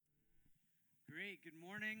right, good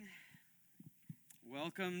morning.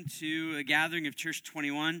 Welcome to a gathering of Church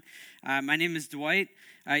 21. My name is Dwight.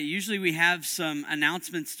 Usually we have some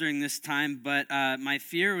announcements during this time, but my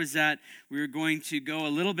fear was that we were going to go a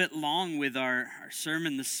little bit long with our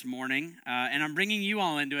sermon this morning, and I'm bringing you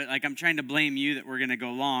all into it. Like, I'm trying to blame you that we're going to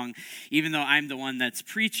go long, even though I'm the one that's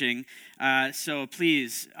preaching. So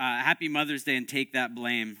please, happy Mother's Day and take that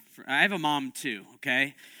blame. I have a mom too,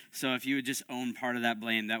 okay? So if you would just own part of that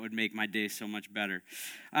blame, that would make my day so much better.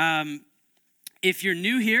 If you're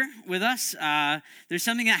new here with us, there's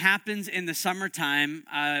something that happens in the summertime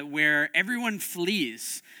where everyone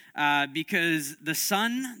flees because the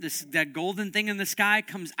sun, that golden thing in the sky,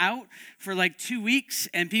 comes out for like 2 weeks,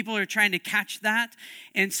 and people are trying to catch that.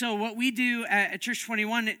 And so what we do at Church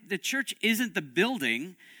 21, the church isn't the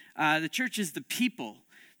building, the church is the people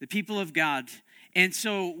of God. And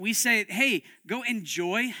so we say, hey, go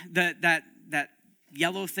enjoy that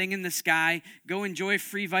yellow thing in the sky. Go enjoy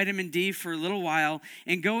free vitamin D for a little while,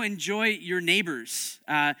 and go enjoy your neighbors.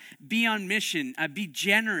 Be on mission. Be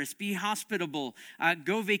generous. Be hospitable.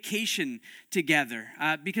 Go vacation together.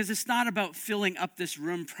 Because it's not about filling up this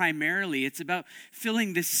room primarily. It's about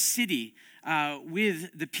filling this city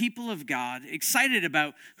with the people of God, excited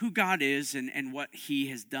about who God is and what he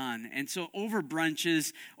has done. And so over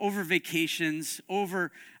brunches, over vacations,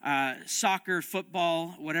 over soccer,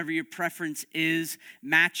 football, whatever your preference is,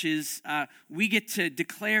 matches, we get to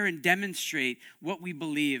declare and demonstrate what we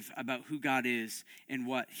believe about who God is and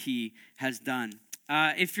what he has done.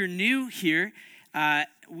 If you're new here,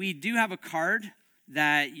 we do have a card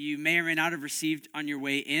that you may or may not have received on your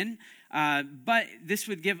way in. But this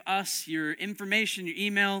would give us your information, your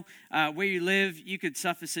email, where you live. You could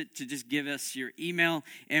suffice it to just give us your email,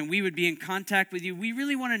 and we would be in contact with you. We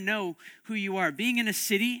really want to know who you are. Being in a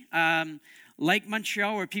city like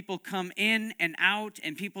Montreal, where people come in and out,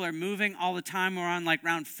 and people are moving all the time. We're on like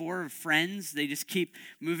round 4 of Friends. They just keep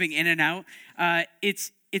moving in and out.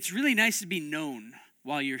 It's really nice to be known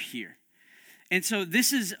while you're here. And so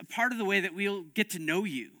this is part of the way that we'll get to know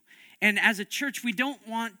you. And as a church, we don't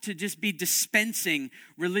want to just be dispensing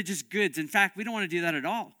religious goods. In fact, we don't want to do that at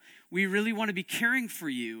all. We really want to be caring for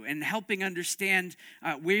you and helping understand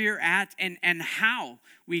where you're at and how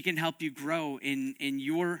we can help you grow in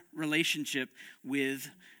your relationship with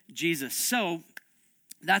Jesus. So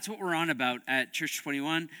that's what we're on about at Church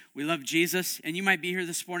 21. We love Jesus. And you might be here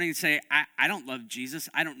this morning and say, I don't love Jesus.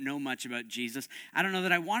 I don't know much about Jesus. I don't know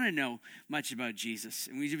that I want to know much about Jesus.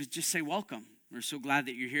 And we just say, welcome. We're so glad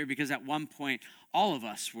that you're here, because at one point, all of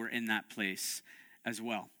us were in that place as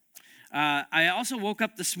well. I also woke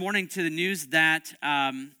up this morning to the news that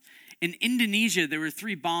in Indonesia, there were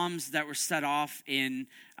 3 bombs that were set off in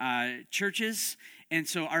churches. And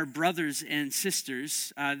so our brothers and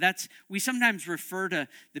sisters, we sometimes refer to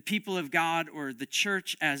the people of God or the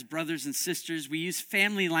church as brothers and sisters. We use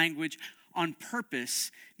family language on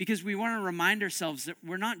purpose because we want to remind ourselves that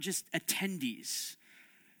we're not just attendees.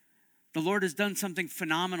 The Lord has done something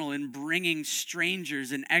phenomenal in bringing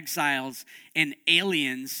strangers and exiles and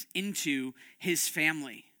aliens into his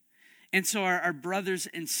family. And so our brothers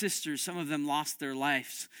and sisters, some of them lost their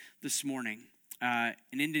lives this morning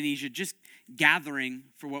in Indonesia, just gathering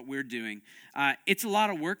for what we're doing. It's a lot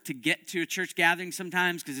of work to get to a church gathering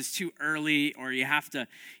sometimes because it's too early, or you have to,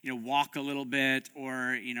 walk a little bit,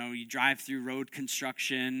 or, you drive through road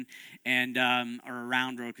construction and or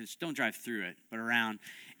around road construction. Don't drive through it, but around.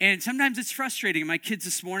 And sometimes it's frustrating. My kids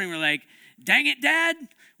this morning were like, dang it, Dad,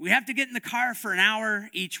 we have to get in the car for an hour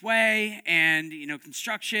each way, and,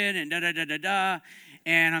 construction and da-da-da-da-da.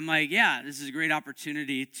 And I'm like, yeah, this is a great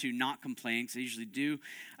opportunity to not complain, because I usually do.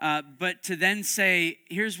 But to then say,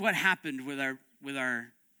 here's what happened with our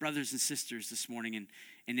brothers and sisters this morning in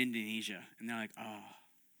Indonesia. And they're like, oh.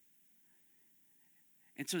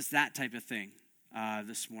 And so it's that type of thing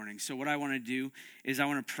this morning. So what I want to do is I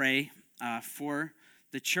want to pray for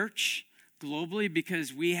the church globally,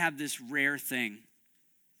 because we have this rare thing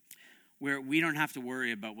where we don't have to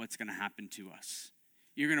worry about what's going to happen to us.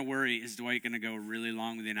 You're going to worry, is Dwight going to go really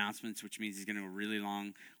long with the announcements, which means he's going to go really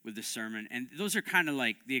long with the sermon. And those are kind of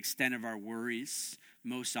like the extent of our worries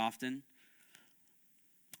most often.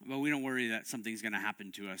 But we don't worry that something's going to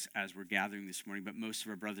happen to us as we're gathering this morning, but most of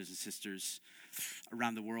our brothers and sisters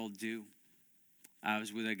around the world do. I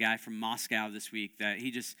was with a guy from Moscow this week that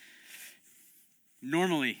he just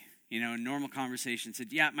normally, normal conversation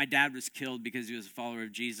said, yeah, my dad was killed because he was a follower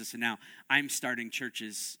of Jesus, and now I'm starting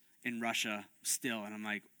churches in Russia still. And I'm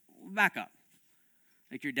like, back up.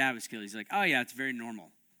 Like, your dad was killed. He's like, oh yeah, it's very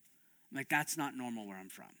normal. I'm like, that's not normal where I'm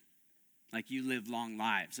from. Like, you live long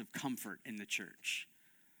lives of comfort in the church.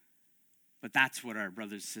 But that's what our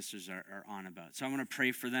brothers and sisters are on about. So I want to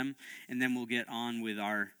pray for them, and then we'll get on with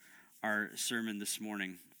our sermon this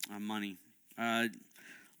morning on money.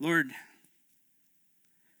 Lord,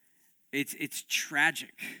 it's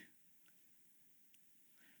tragic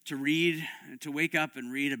to wake up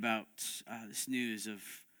and read about this news of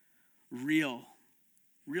real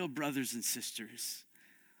brothers and sisters.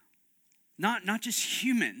 Not just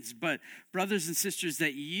humans, but brothers and sisters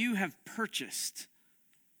that you have purchased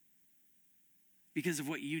because of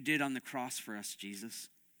what you did on the cross for us, Jesus.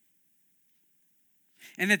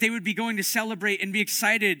 And that they would be going to celebrate and be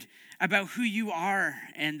excited about who you are,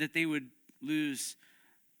 and that they would lose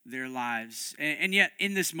their lives. And yet,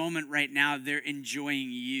 in this moment right now, they're enjoying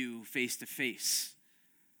you face to face.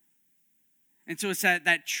 And so it's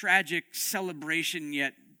that tragic celebration,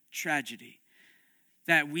 yet tragedy,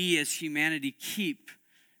 that we as humanity keep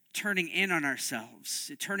turning in on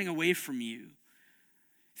ourselves, turning away from you,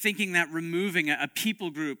 thinking that removing a people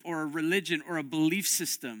group or a religion or a belief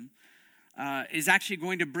system is actually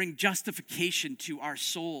going to bring justification to our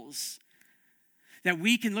souls. That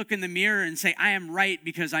we can look in the mirror and say, I am right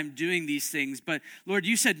because I'm doing these things. But Lord,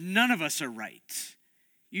 you said none of us are right.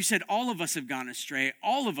 You said all of us have gone astray,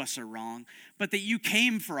 all of us are wrong, but that you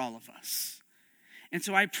came for all of us. And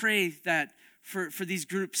so I pray that for these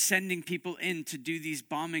groups sending people in to do these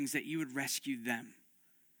bombings, that you would rescue them.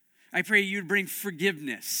 I pray you would bring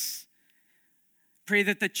forgiveness. Pray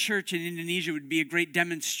that the church in Indonesia would be a great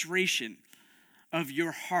demonstration of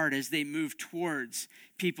your heart as they move towards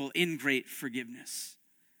people in great forgiveness.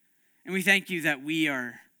 And we thank you that we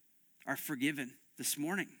are forgiven this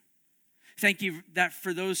morning. Thank you that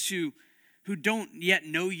for those who don't yet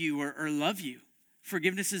know you or love you,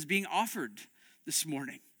 forgiveness is being offered this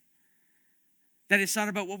morning. That it's not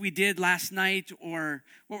about what we did last night or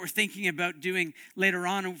what we're thinking about doing later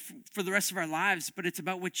on for the rest of our lives, but it's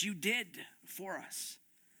about what you did for us.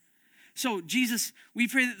 So, Jesus, we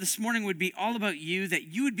pray that this morning would be all about you, that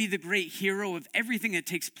you would be the great hero of everything that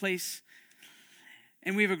takes place.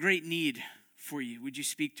 And we have a great need for you. Would you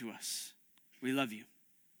speak to us? We love you.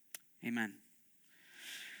 Amen.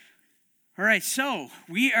 All right, so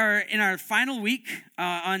we are in our final week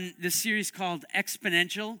on this series called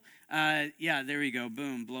Exponential. There we go.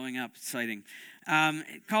 Boom, blowing up, exciting.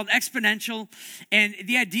 Called Exponential. And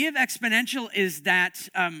the idea of exponential is that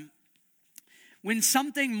when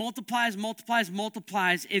something multiplies,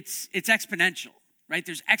 it's exponential, right?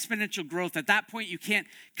 There's exponential growth. At that point, you can't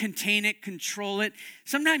contain it, control it,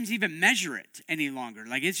 sometimes even measure it any longer.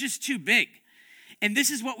 Like, it's just too big. And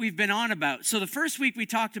this is what we've been on about. So the first week we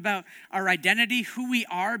talked about our identity, who we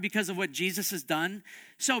are because of what Jesus has done.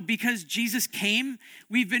 So because Jesus came,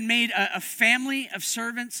 we've been made a family of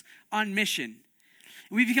servants on mission.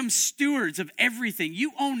 We become stewards of everything.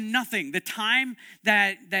 You own nothing. The time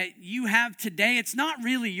that you have today, it's not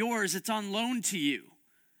really yours. It's on loan to you.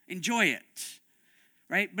 Enjoy it,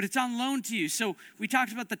 right? But it's on loan to you. So we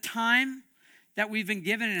talked about the time that we've been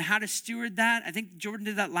given and how to steward that. I think Jordan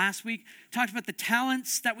did that last week. Talked about the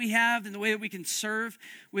talents that we have and the way that we can serve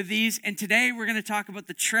with these. And today we're going to talk about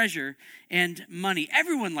the treasure and money.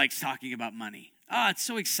 Everyone likes talking about money. Oh, it's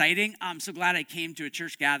so exciting. I'm so glad I came to a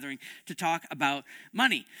church gathering to talk about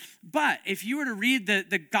money. But if you were to read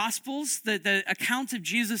the Gospels, the accounts of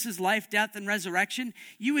Jesus' life, death, and resurrection,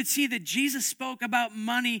 you would see that Jesus spoke about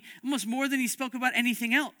money almost more than he spoke about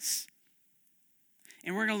anything else.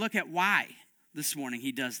 And we're going to look at why this morning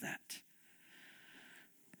he does that.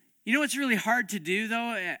 You know what's really hard to do,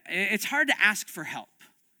 though? It's hard to ask for help.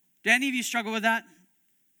 Do any of you struggle with that?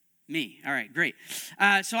 Me. All right, great.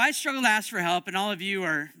 So I struggle to ask for help, and all of you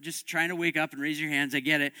are just trying to wake up and raise your hands. I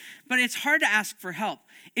get it. But it's hard to ask for help,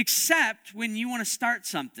 except when you want to start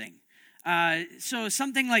something. So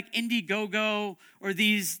something like Indiegogo or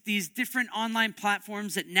these different online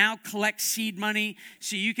platforms that now collect seed money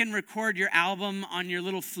so you can record your album on your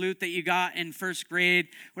little flute that you got in first grade,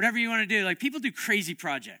 whatever you want to do. Like, people do crazy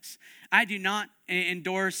projects. I do not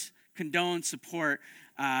endorse, condone, support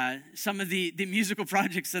some of the musical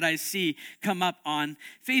projects that I see come up on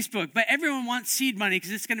Facebook. But everyone wants seed money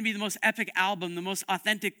because it's going to be the most epic album, the most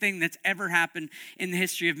authentic thing that's ever happened in the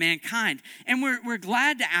history of mankind. And we're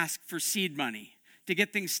glad to ask for seed money to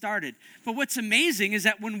get things started. But what's amazing is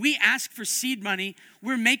that when we ask for seed money,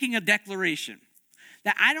 we're making a declaration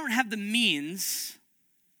that I don't have the means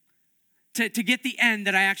to get the end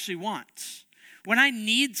that I actually want. When I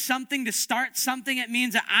need something to start something, it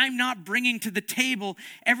means that I'm not bringing to the table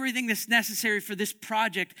everything that's necessary for this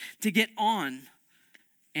project to get on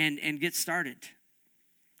and get started.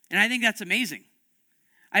 And I think that's amazing.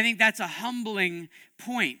 I think that's a humbling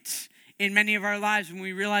point in many of our lives when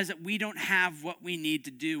we realize that we don't have what we need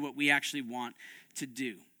to do what we actually want to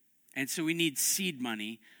do. And so we need seed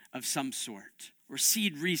money of some sort, or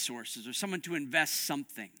seed resources, or someone to invest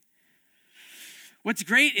something. What's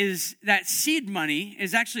great is that seed money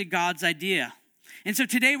is actually God's idea. And so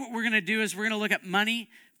today what we're going to do is we're going to look at money,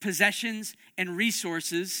 possessions, and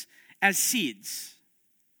resources as seeds.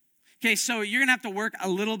 Okay, so you're going to have to work a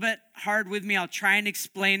little bit hard with me. I'll try and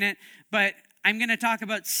explain it, but I'm going to talk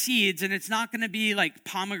about seeds, and it's not going to be like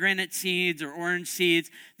pomegranate seeds or orange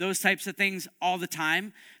seeds, those types of things all the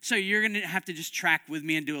time. So you're going to have to just track with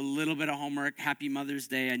me and do a little bit of homework. Happy Mother's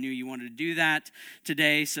Day. I knew you wanted to do that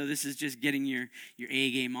today, so this is just getting your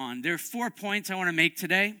A game on. There are 4 points I want to make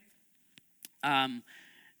today.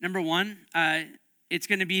 Number one, it's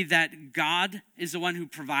going to be that God is the one who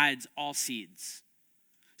provides all seeds.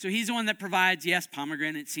 So he's the one that provides, yes,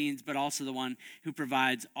 pomegranate seeds, but also the one who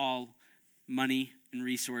provides all money and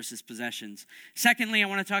resources, possessions. Secondly, I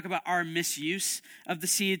want to talk about our misuse of the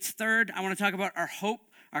seeds. Third, I want to talk about our hope,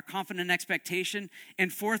 our confident expectation.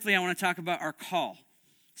 And fourthly, I want to talk about our call.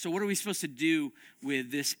 So what are we supposed to do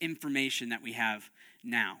with this information that we have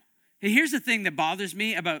now? And here's the thing that bothers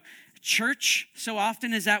me about church so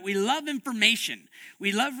often is that we love information.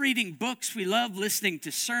 We love reading books. We love listening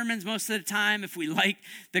to sermons most of the time if we like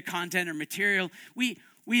the content or material. We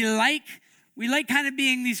like kind of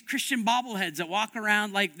being these Christian bobbleheads that walk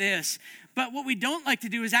around like this. But what we don't like to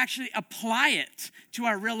do is actually apply it to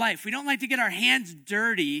our real life. We don't like to get our hands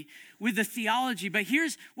dirty with the theology. But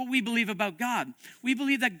here's what we believe about God. We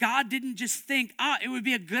believe that God didn't just think, it would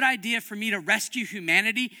be a good idea for me to rescue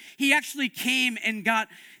humanity. He actually came and got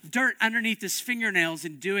dirt underneath his fingernails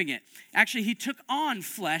in doing it. Actually, he took on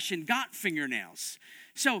flesh and got fingernails.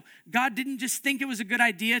 So God didn't just think it was a good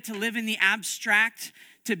idea to live in the abstract,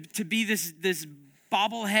 to be this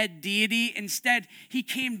bobblehead deity. Instead, he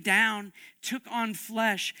came down, took on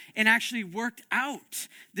flesh, and actually worked out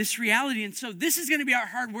this reality. And so this is going to be our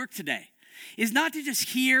hard work today, is not to just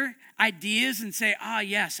hear ideas and say,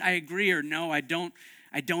 yes, I agree, or no, I don't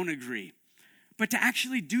agree, but to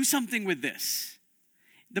actually do something with this.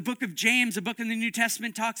 The book of James, a book in the New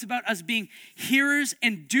Testament, talks about us being hearers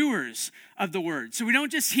and doers of the word. So we don't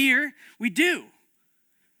just hear, we do.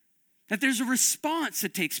 That there's a response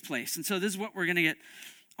that takes place. And so this is what we're going to get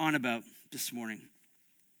on about this morning.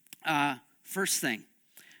 First thing,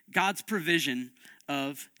 God's provision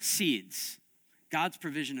of seeds. God's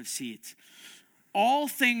provision of seeds. All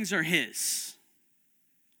things are his.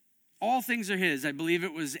 All things are his. I believe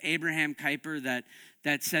it was Abraham Kuyper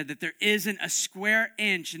that said that there isn't a square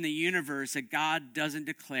inch in the universe that God doesn't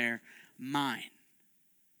declare mine.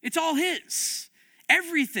 It's all his.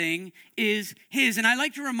 Everything is his. And I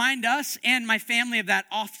like to remind us and my family of that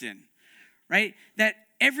often, right? That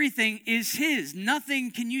everything is his. Nothing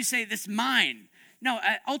can you say, this mine. No,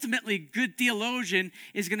 ultimately, good theologian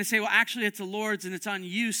is going to say, well, actually, it's the Lord's and it's on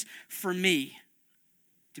use for me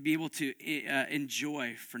to be able to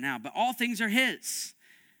enjoy for now. But all things are his.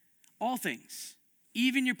 All things.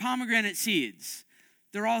 Even your pomegranate seeds,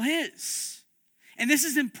 they're all his. And this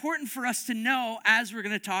is important for us to know as we're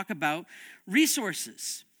going to talk about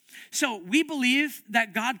resources. So we believe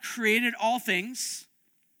that God created all things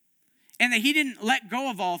and that he didn't let go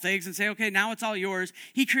of all things and say, okay, now it's all yours.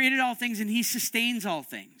 He created all things and he sustains all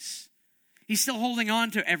things. He's still holding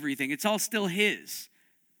on to everything. It's all still his.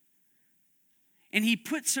 And he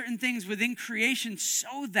put certain things within creation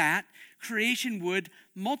so that creation would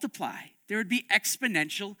multiply. There would be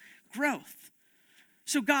exponential growth.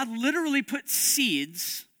 So God literally put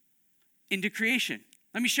seeds into creation.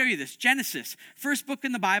 Let me show you this. Genesis, first book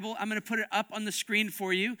in the Bible. I'm going to put it up on the screen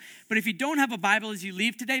for you. But if you don't have a Bible as you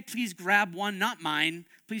leave today, please grab one, not mine.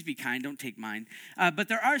 Please be kind, don't take mine. But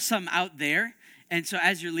there are some out there. And so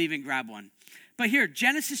as you're leaving, grab one. But here,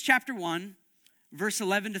 Genesis chapter 1, verse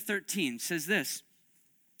 11 to 13 says this.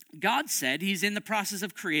 God said, he's in the process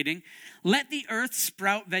of creating, let the earth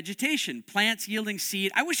sprout vegetation, plants yielding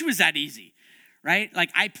seed. I wish it was that easy. Right? Like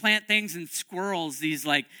I plant things and squirrels, these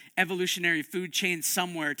like evolutionary food chain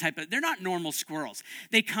somewhere type of, they're not normal squirrels.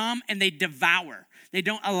 They come and they devour. They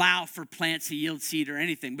don't allow for plants to yield seed or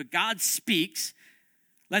anything. But God speaks,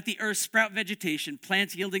 let the earth sprout vegetation,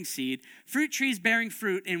 plants yielding seed, fruit trees bearing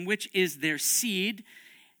fruit in which is their seed,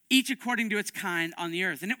 each according to its kind on the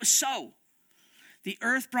earth. And it was so. The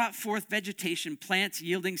earth brought forth vegetation, plants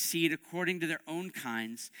yielding seed according to their own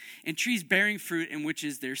kinds, and trees bearing fruit in which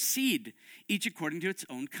is their seed, each according to its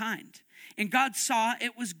own kind. And God saw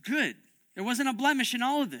it was good. There wasn't a blemish in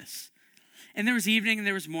all of this. And there was evening and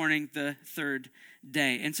there was morning, the third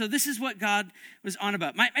day. And so this is what God was on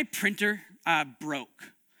about. My printer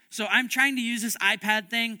broke. So I'm trying to use this iPad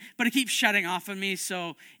thing, but it keeps shutting off on me.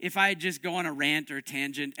 So if I just go on a rant or a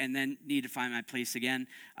tangent and then need to find my place again,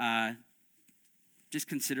 just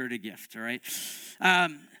consider it a gift, all right?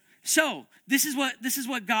 So this is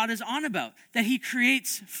what God is on about, that he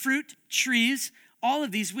creates fruit trees, all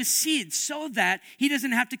of these with seeds, so that he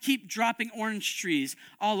doesn't have to keep dropping orange trees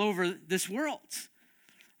all over this world,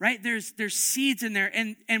 right? There's seeds in there,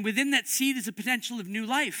 and within that seed is a potential of new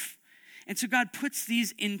life. And so God puts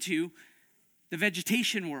these into the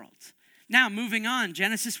vegetation world. Now, moving on,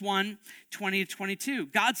 Genesis 1, 20 to 22.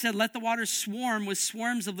 God said, let the waters swarm with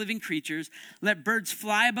swarms of living creatures. Let birds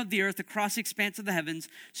fly above the earth across the expanse of the heavens.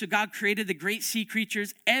 So God created the great sea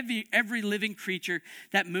creatures, every living creature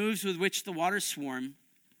that moves with which the waters swarm,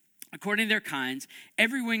 according to their kinds,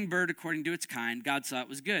 every winged bird according to its kind. God saw it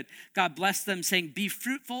was good. God blessed them, saying, be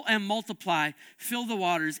fruitful and multiply, fill the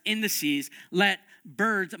waters in the seas, let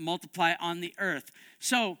birds multiply on the earth.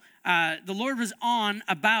 So the Lord was on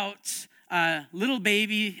about little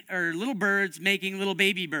birds making little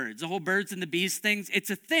baby birds, the whole birds and the bees things.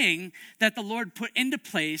 It's a thing that the Lord put into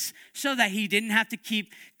place so that he didn't have to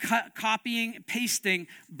keep copying, pasting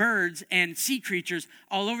birds and sea creatures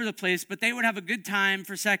all over the place, but they would have a good time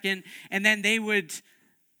for a second, and then they would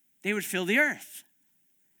fill the earth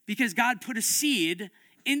because God put a seed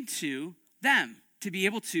into them to be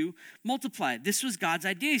able to multiply. This was God's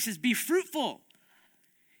idea. He says, be fruitful.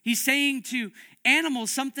 He's saying to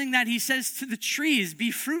animals something that he says to the trees,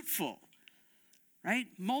 be fruitful, right?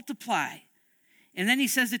 Multiply. And then he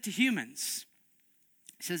says it to humans.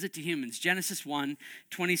 He says it to humans. Genesis 1,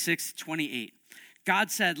 26, 28.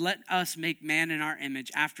 God said, let us make man in our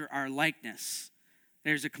image after our likeness.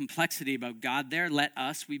 There's a complexity about God there. Let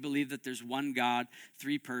us, we believe that there's one God,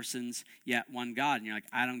 three persons, yet one God. And you're like,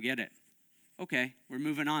 I don't get it. Okay, we're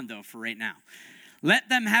moving on though for right now. Let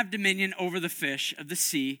them have dominion over the fish of the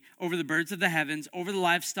sea, over the birds of the heavens, over the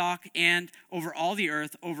livestock, and over all the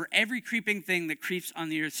earth, over every creeping thing that creeps on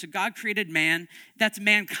the earth. So God created man, that's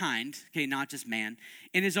mankind, okay, not just man,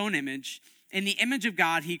 in his own image. In the image of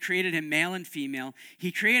God, he created him male and female.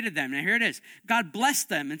 He created them. Now here it is. God blessed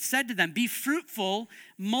them and said to them, be fruitful,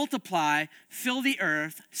 multiply, fill the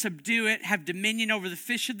earth, subdue it, have dominion over the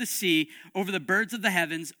fish of the sea, over the birds of the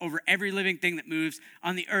heavens, over every living thing that moves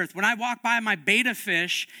on the earth. When I walk by my betta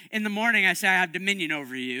fish in the morning, I say, I have dominion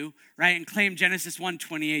over you, right? And claim Genesis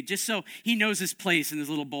 1:28, just so he knows his place in his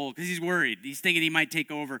little bowl, because he's worried. He's thinking he might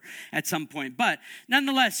take over at some point. But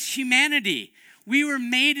nonetheless, humanity, we were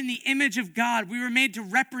made in the image of God. We were made to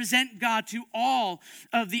represent God to all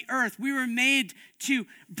of the earth. We were made to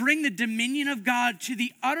bring the dominion of God to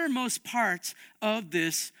the uttermost parts of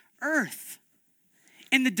this earth.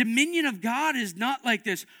 And the dominion of God is not like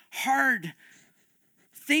this hard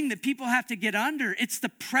thing that people have to get under. It's the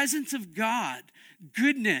presence of God,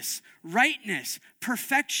 goodness, rightness,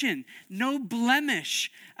 perfection, no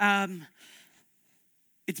blemish. It's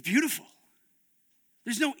beautiful.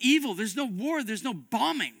 There's no evil, there's no war, there's no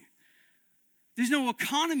bombing. There's no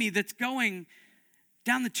economy that's going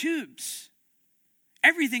down the tubes.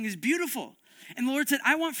 Everything is beautiful. And the Lord said,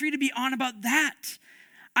 I want for you to be on about that.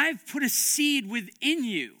 I've put a seed within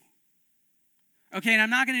you. Okay, and I'm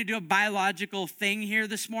not going to do a biological thing here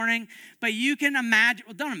this morning, but you can imagine,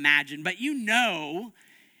 well, don't imagine, but you know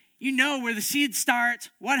where the seed starts,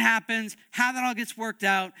 what happens, how that all gets worked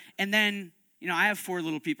out, and then I have 4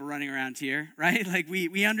 little people running around here, right? Like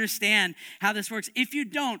we understand how this works. If you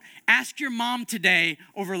don't, ask your mom today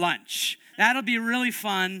over lunch. That'll be a really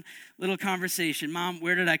fun little conversation. Mom,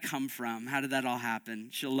 where did I come from? How did that all happen?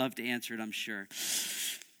 She'll love to answer it, I'm sure.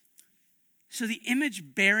 So the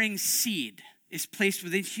image-bearing seed is placed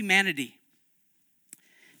within humanity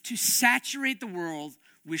to saturate the world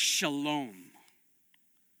with shalom.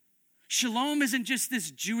 Shalom isn't just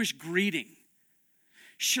this Jewish greeting.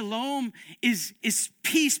 Shalom is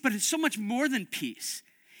peace, but it's so much more than peace.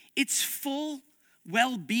 It's full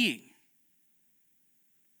well-being.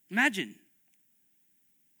 Imagine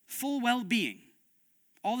full well-being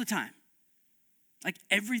all the time. Like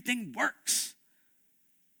everything works.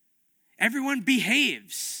 Everyone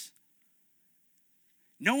behaves.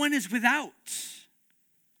 No one is without.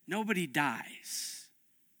 Nobody dies.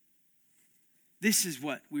 This is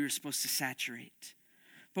what we were supposed to saturate.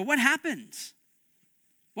 But what happens?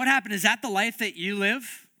 What happened? Is that the life that you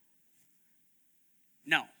live?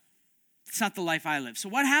 No, it's not the life I live. So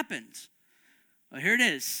what happened? Well, here it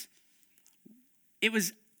is. It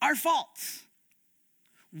was our fault.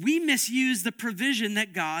 We misused the provision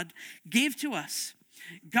that God gave to us.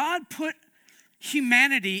 God put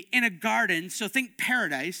humanity in a garden, so think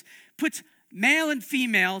paradise, puts male and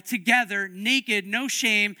female together, naked, no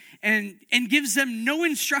shame, and gives them no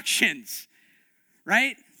instructions,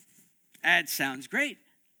 right? That sounds great.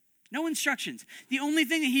 No instructions. The only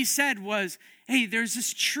thing that he said was, hey, there's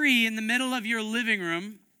this tree in the middle of your living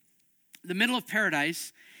room, the middle of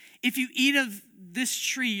paradise. If you eat of this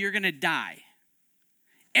tree, you're going to die.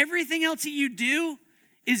 Everything else that you do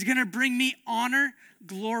is going to bring me honor,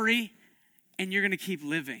 glory, and you're going to keep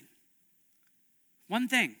living. One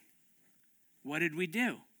thing. What did we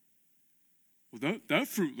do? Well, that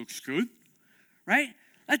fruit looks good. Right?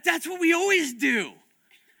 That's what we always do.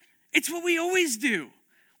 It's what we always do.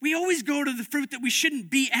 We always go to the fruit that we shouldn't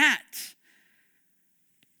be at.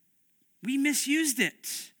 We misused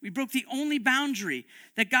it. We broke the only boundary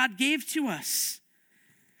that God gave to us.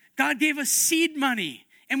 God gave us seed money,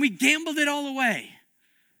 and we gambled it all away.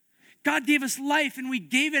 God gave us life, and we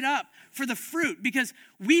gave it up for the fruit because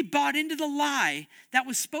we bought into the lie that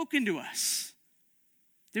was spoken to us.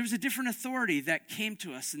 There was a different authority that came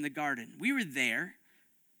to us in the garden. We were there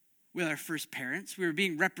with our first parents. We were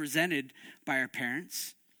being represented by our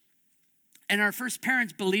parents. And our first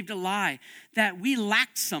parents believed a lie that we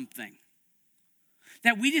lacked something.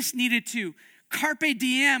 That we just needed to carpe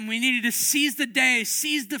diem. We needed to seize the day,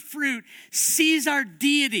 seize the fruit, seize our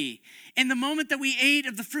deity. And the moment that we ate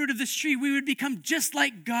of the fruit of this tree, we would become just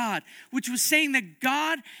like God, which was saying that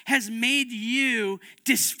God has made you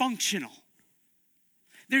dysfunctional.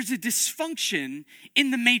 There's a dysfunction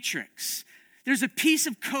in the matrix. There's a piece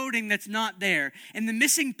of coding that's not there. And the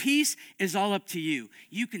missing piece is all up to you.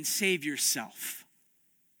 You can save yourself.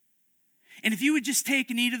 And if you would just take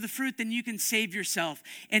and eat of the fruit, then you can save yourself.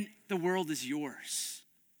 And the world is yours.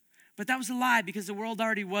 But that was a lie because the world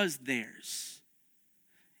already was theirs.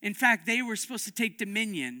 In fact, they were supposed to take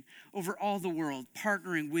dominion over all the world,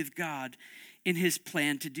 partnering with God in his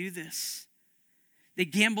plan to do this. They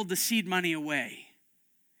gambled the seed money away.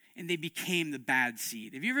 And they became the bad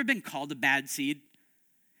seed. Have you ever been called a bad seed?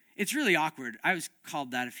 It's really awkward. I was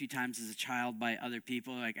called that a few times as a child by other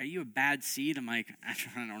people. Like, are you a bad seed? I'm like, I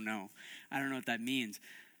don't know. I don't know what that means.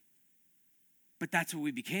 But that's what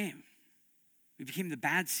we became. We became the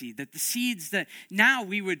bad seed. That the seeds that now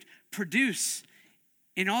we would produce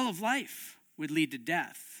in all of life would lead to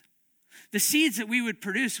death. The seeds that we would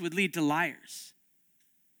produce would lead to liars.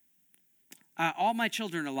 All my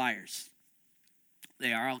children are liars.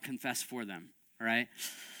 They are. I'll confess for them, all right?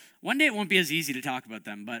 One day it won't be as easy to talk about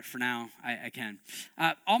them, but for now, I can.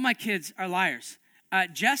 All my kids are liars.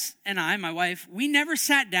 Jess and I, my wife, we never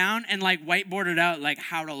sat down and whiteboarded out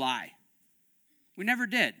how to lie. We never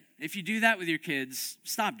did. If you do that with your kids,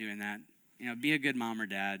 stop doing that. Be a good mom or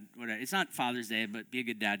dad, whatever. It's not Father's Day, but be a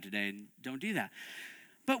good dad today and don't do that.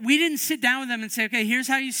 But we didn't sit down with them and say, okay, here's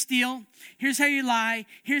how you steal. Here's how you lie.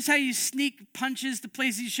 Here's how you sneak punches to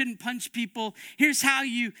places you shouldn't punch people. Here's how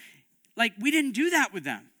you, we didn't do that with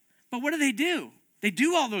them. But what do? They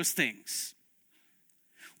do all those things.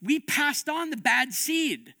 We passed on the bad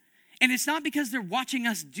seed. And it's not because they're watching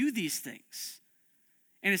us do these things.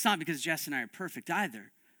 And it's not because Jess and I are perfect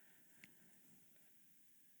either.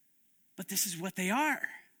 But this is what they are.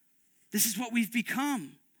 This is what we've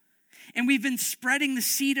become. And we've been spreading the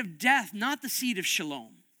seed of death, not the seed of shalom.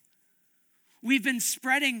 We've been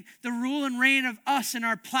spreading the rule and reign of us and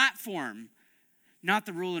our platform, not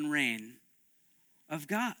the rule and reign of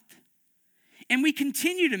God. And we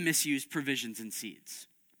continue to misuse provisions and seeds.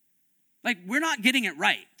 We're not getting it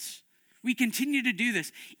right. We continue to do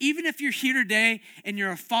this. Even if you're here today and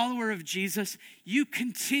you're a follower of Jesus, you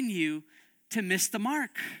continue to miss the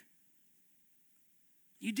mark.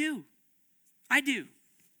 You do. I do.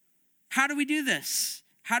 How do we do this?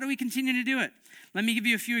 How do we continue to do it? Let me give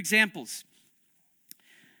you a few examples.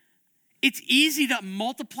 It's easy to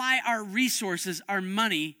multiply our resources, our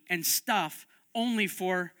money and stuff only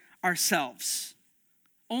for ourselves,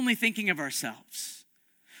 only thinking of ourselves.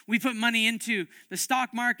 We put money into the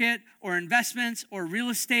stock market or investments or real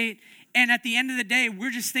estate, and at the end of the day,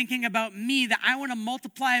 we're just thinking about me, that I want to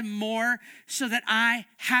multiply more so that I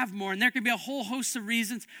have more. And there could be a whole host of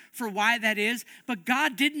reasons for why that is. But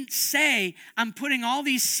God didn't say, I'm putting all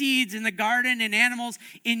these seeds in the garden and animals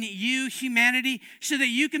in you, humanity, so that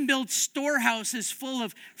you can build storehouses full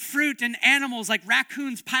of fruit and animals like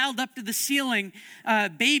raccoons piled up to the ceiling,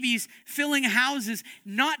 babies filling houses,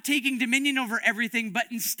 not taking dominion over everything, but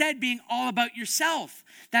instead being all about yourself.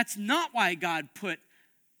 That's not why God put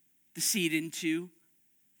the seed into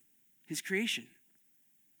his creation.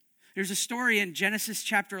 There's a story in Genesis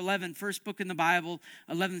chapter 11, first book in the Bible,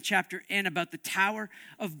 11th chapter in, about the Tower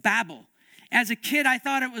of Babel. As a kid, I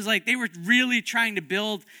thought it was they were really trying to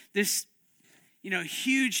build this,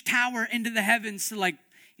 huge tower into the heavens to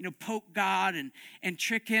poke God and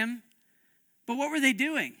trick him. But what were they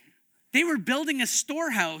doing? They were building a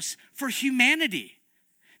storehouse for humanity.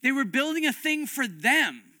 They were building a thing for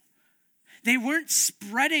them. They weren't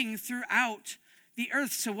spreading throughout the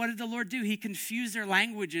earth. So what did the Lord do? He confused their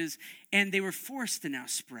languages, and they were forced to now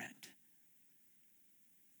spread.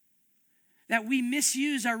 That we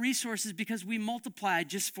misuse our resources because we multiply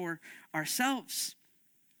just for ourselves.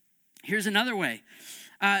 Here's another way.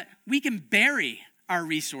 We can bury our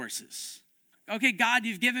resources. Okay, God,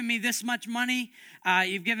 you've given me this much money.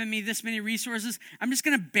 You've given me this many resources. I'm just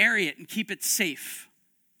going to bury it and keep it safe.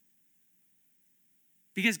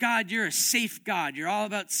 Because God, you're a safe God. You're all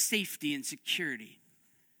about safety and security.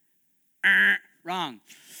 Wrong.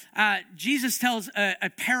 Jesus tells a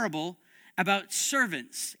parable about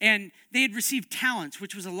servants, and they had received talents,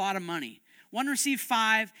 which was a lot of money. One received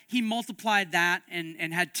 5, he multiplied that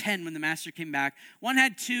and had 10 when the master came back. One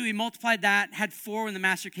had 2, he multiplied that, had 4 when the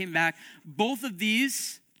master came back. Both of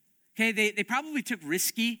these, okay, they probably took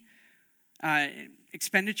risky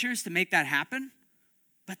expenditures to make that happen,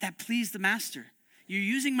 but that pleased the master. You're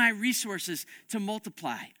using my resources to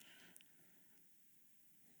multiply.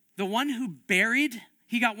 The one who buried,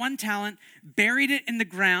 he got 1 talent, buried it in the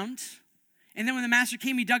ground, and then when the master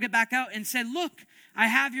came, he dug it back out and said, look, I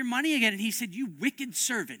have your money again. And he said, you wicked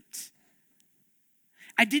servant.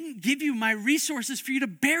 I didn't give you my resources for you to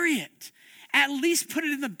bury it. At least put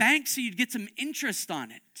it in the bank so you'd get some interest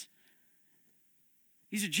on it.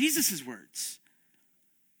 These are Jesus' words.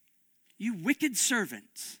 You wicked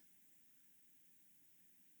servant.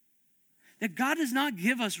 That God does not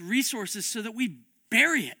give us resources so that we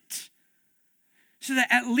bury it. So that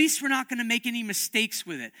at least we're not going to make any mistakes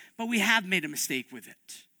with it. But we have made a mistake with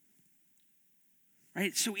it. Right?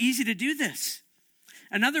 It's so easy to do this.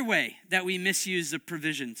 Another way that we misuse the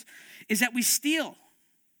provisions is that we steal.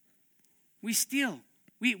 We steal.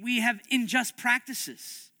 We have unjust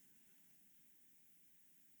practices.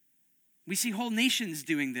 We see whole nations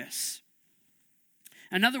doing this.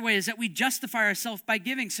 Another way is that we justify ourselves by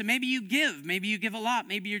giving. So maybe you give a lot,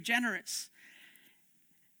 maybe you're generous.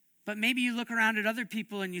 But maybe you look around at other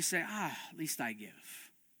people and you say, at least I give.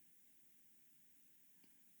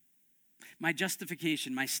 My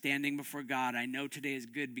justification, my standing before God, I know today is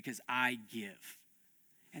good because I give.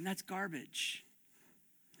 And that's garbage.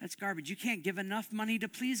 That's garbage. You can't give enough money to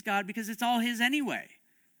please God because it's all his anyway.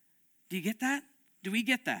 Do you get that? Do we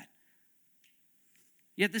get that?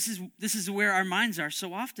 Yet this is where our minds are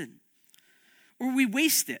so often. Or we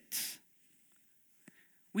waste it.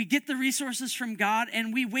 We get the resources from God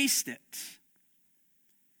and we waste it.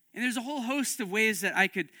 And there's a whole host of ways that I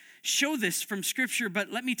could show this from Scripture,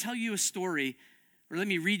 but let me tell you a story, or let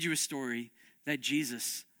me read you a story that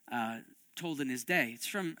Jesus told in his day. It's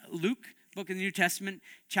from Luke, book of the New Testament,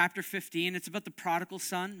 chapter 15. It's about the prodigal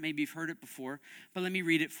son. Maybe you've heard it before, but let me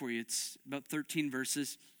read it for you. It's about 13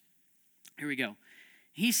 verses. Here we go.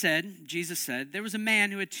 Jesus said, there was a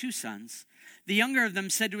man who had 2 sons. The younger of them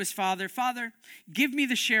said to his father, Father, give me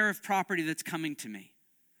the share of property that's coming to me.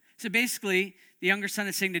 So basically, the younger son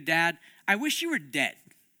is saying to dad, I wish you were dead.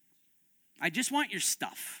 I just want your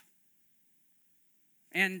stuff.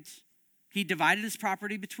 And he divided his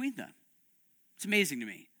property between them. It's amazing to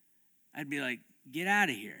me. I'd be like, get out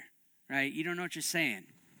of here, right? You don't know what you're saying.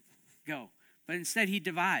 Go. But instead, he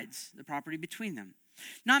divides the property between them.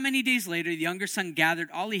 Not many days later, the younger son gathered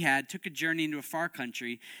all he had, took a journey into a far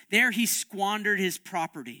country. There he squandered his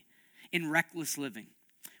property in reckless living.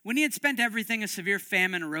 When he had spent everything, a severe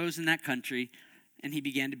famine arose in that country, and he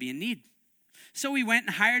began to be in need. So he went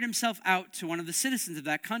and hired himself out to one of the citizens of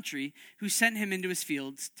that country, who sent him into his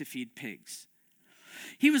fields to feed pigs.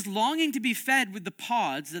 He was longing to be fed with the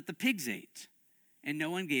pods that the pigs ate, and no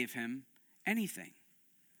one gave him anything.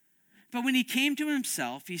 But when he came to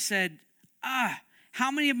himself, he said, how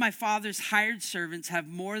many of my father's hired servants have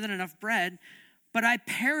more than enough bread, but I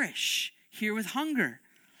perish here with hunger?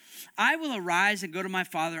 I will arise and go to my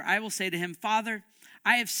father. I will say to him, Father,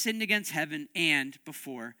 I have sinned against heaven and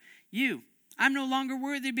before you. I'm no longer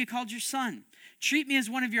worthy to be called your son. Treat me as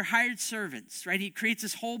one of your hired servants, right? He creates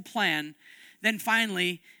this whole plan. Then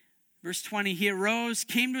finally, verse 20, he arose,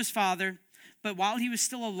 came to his father, but while he was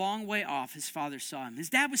still a long way off, his father saw him. His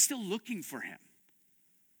dad was still looking for him.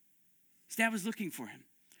 His dad was looking for him.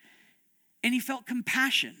 And he felt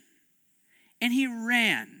compassion. And he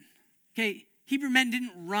ran. Okay, Hebrew men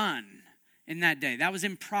didn't run in that day. That was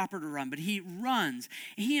improper to run. But he runs.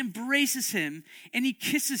 And he embraces him. And he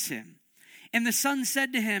kisses him. And the son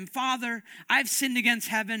said to him, Father, I've sinned against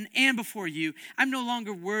heaven and before you. I'm no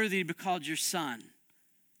longer worthy to be called your son.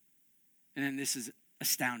 And then this is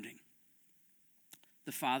astounding.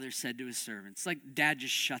 the father said to his servants, like dad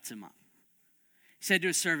just shuts him up. He said to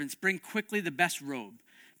his servants, bring quickly the best robe,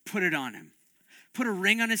 put it on him. Put a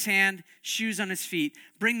ring on his hand, shoes on his feet.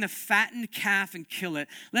 Bring the fattened calf and kill it.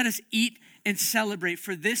 Let us eat and celebrate.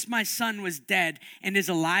 For this my son was dead and is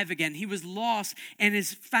alive again. He was lost and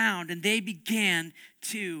is found. And they began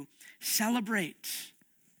to celebrate.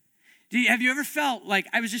 Have you ever felt like,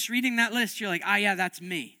 I was just reading that list, you're like, yeah, that's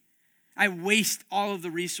me. I waste all of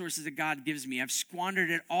the resources that God gives me. I've squandered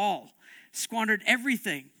it all. Squandered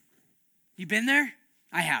everything. You been there?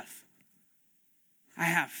 I have.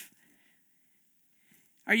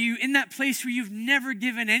 Are you in that place where you've never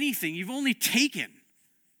given anything? You've only taken.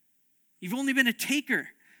 You've only been a taker.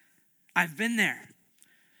 I've been there.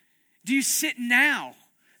 Do you sit now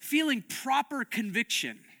feeling proper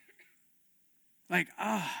conviction? Like,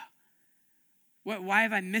 why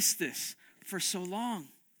have I missed this for so long?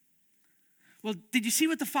 Well, did you see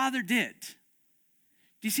what the father did?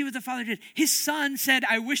 Do you see what the father did? His son said,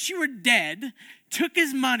 I wish you were dead, took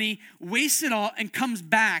his money, wasted it all, and comes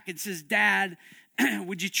back and says, Dad,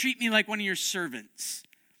 would you treat me like one of your servants?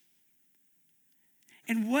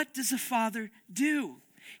 And what does the father do?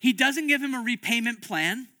 He doesn't give him a repayment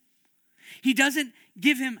plan. He doesn't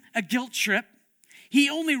give him a guilt trip. He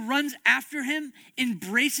only runs after him,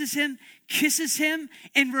 embraces him, kisses him,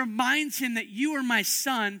 and reminds him that you are my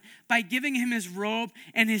son by giving him his robe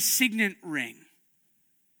and his signet ring.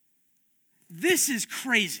 This is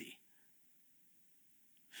crazy.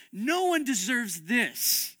 No one deserves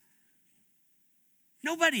this.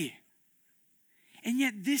 Nobody. And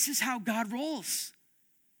yet this is how God rolls.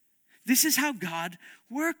 This is how God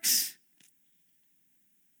works.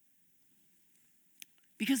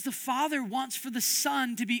 Because the Father wants for the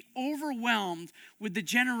Son to be overwhelmed with the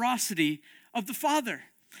generosity of the Father.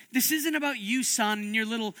 This isn't about you, son, and your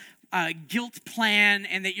little guilt plan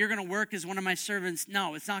and that you're going to work as one of my servants.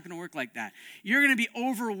 No, it's not going to work like that. You're going to be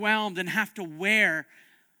overwhelmed and have to wear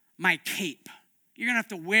my cape. You're going to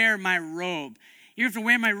have to wear my robe. You have to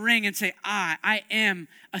wear my ring and say, I am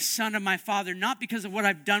a son of my Father, not because of what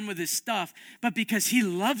I've done with his stuff, but because he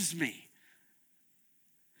loves me.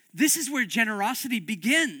 This is where generosity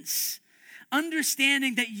begins.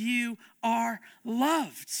 Understanding that you are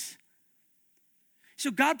loved.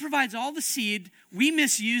 So God provides all the seed. We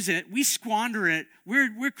misuse it. We squander it.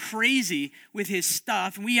 We're crazy with his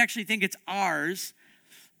stuff, and we actually think it's ours.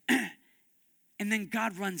 And then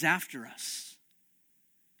God runs after us.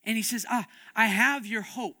 And he says, I have your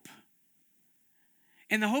hope.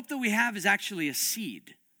 And the hope that we have is actually a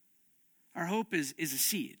seed. Our hope is a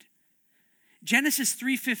seed. Genesis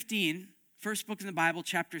 3:15, first book in the Bible,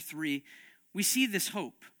 chapter 3, we see this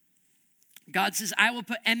hope. God says, I will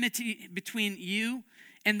put enmity between you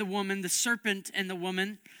and the woman, the serpent and the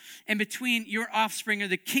woman, and between your offspring, or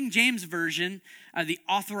the King James Version, the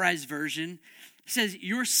authorized version, says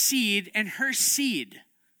your seed and her seed.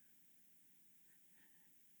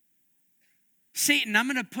 Satan, I'm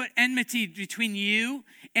going to put enmity between you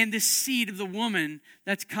and the seed of the woman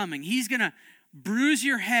that's coming. He's going to bruise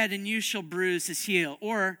your head and you shall bruise his heel.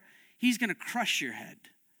 Or he's going to crush your head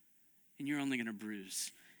and you're only going to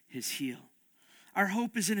bruise his heel. Our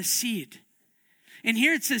hope is in a seed. And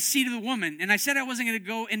here it says seed of the woman. And I said I wasn't going to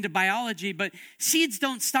go into biology, but seeds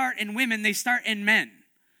don't start in women, they start in men.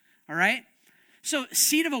 All right? So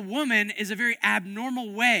seed of a woman is a very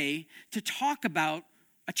abnormal way to talk about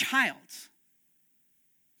a child.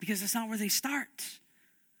 Because that's not where they start.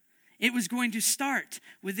 It was going to start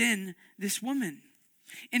within this woman.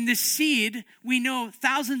 And this seed, we know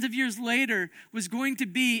thousands of years later, was going to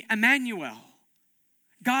be Emmanuel,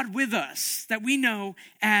 God with us, that we know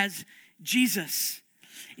as Jesus.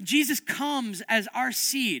 Jesus comes as our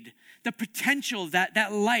seed, the potential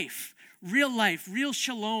that life, real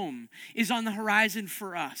shalom is on the horizon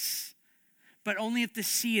for us. But only if the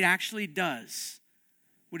seed actually does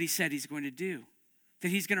what he said he's going to do. That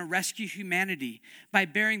he's going to rescue humanity by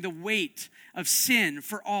bearing the weight of sin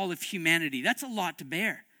for all of humanity. That's a lot to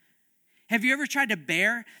bear. Have you ever tried to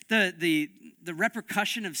bear the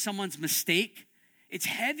repercussion of someone's mistake? It's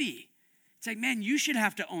heavy. It's like, man, you should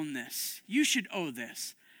have to own this. You should owe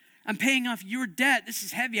this. I'm paying off your debt. This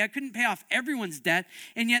is heavy. I couldn't pay off everyone's debt.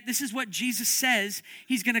 And yet this is what Jesus says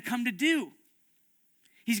he's going to come to do.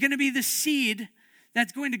 He's going to be the seed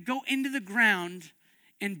that's going to go into the ground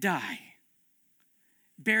and die,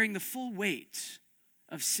 bearing the full weight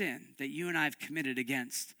of sin that you and I have committed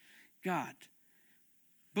against God.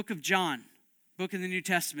 Book of John, book in the New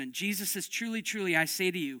Testament, Jesus says, truly, truly, I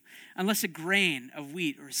say to you, unless a grain of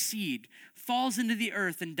wheat or seed falls into the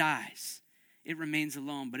earth and dies, it remains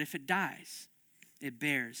alone. But if it dies, it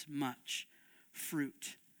bears much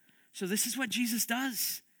fruit. So this is what Jesus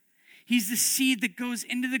does. He's the seed that goes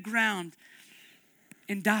into the ground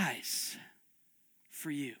and dies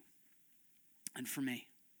for you and for me.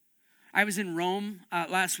 I was in Rome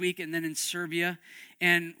last week and then in Serbia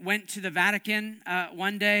and went to the Vatican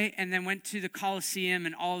one day and then went to the Colosseum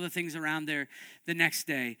and all the things around there the next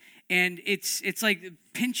day. And it's like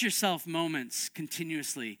pinch yourself moments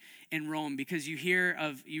continuously in Rome because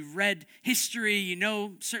you've read history, you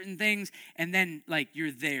know certain things, and then like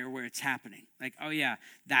you're there where it's happening. Like, oh yeah,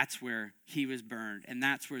 that's where he was burned and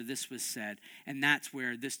that's where this was said and that's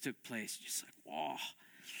where this took place. Just like, whoa.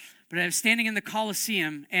 But I was standing in the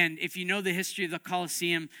Colosseum, and if you know the history of the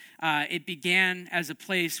Colosseum, it began as a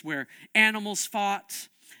place where animals fought,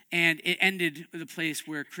 and it ended with a place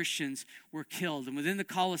where Christians were killed. And within the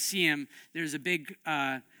Colosseum, there's a big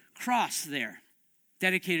cross there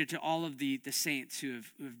dedicated to all of the saints who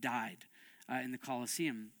have died in the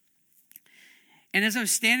Colosseum. And as I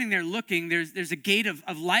was standing there looking, there's a gate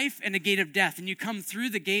of life and a gate of death. And you come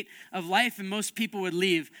through the gate of life, and most people would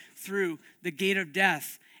leave through the gate of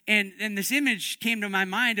death. And this image came to my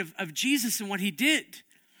mind of Jesus and what he did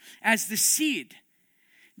as the seed.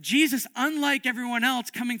 Jesus, unlike everyone else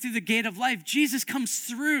coming through the gate of life, Jesus comes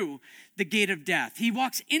through the gate of death. He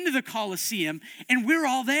walks into the Colosseum, and we're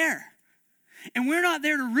all there. And we're not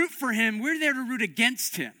there to root for him. We're there to root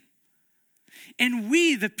against him. And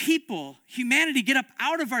we, the people, humanity, get up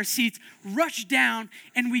out of our seats, rush down,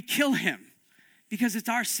 and we kill him because it's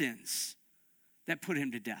our sins that put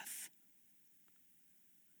him to death.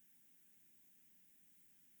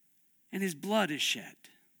 And his blood is shed.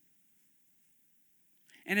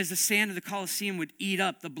 And as the sand of the Colosseum would eat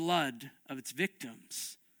up the blood of its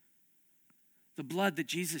victims, the blood that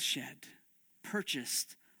Jesus shed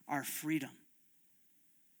purchased our freedom.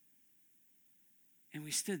 And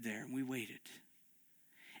we stood there and we waited.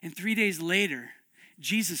 And 3 days later,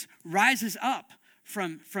 Jesus rises up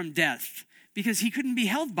from death because he couldn't be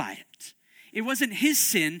held by it. It wasn't his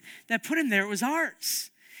sin that put him there, it was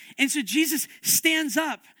ours. And so Jesus stands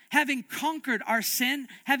up, having conquered our sin,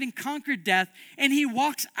 having conquered death, and he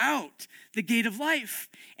walks out the gate of life.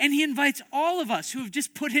 And he invites all of us who have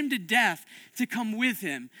just put him to death to come with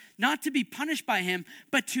him, not to be punished by him,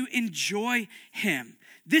 but to enjoy him.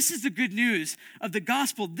 This is the good news of the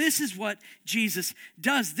gospel. This is what Jesus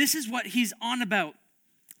does. This is what he's on about.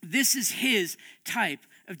 This is his type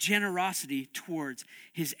of generosity towards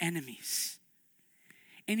his enemies.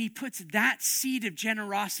 And he puts that seed of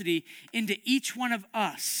generosity into each one of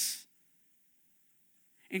us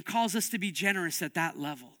and calls us to be generous at that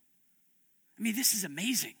level. I mean, this is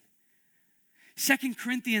amazing. 2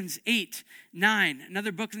 Corinthians 8:9,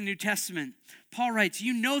 another book in the New Testament, Paul writes,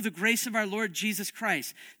 "You know the grace of our Lord Jesus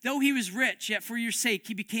Christ. Though he was rich, yet for your sake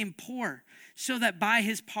he became poor, so that by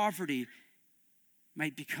his poverty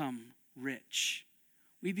might become rich."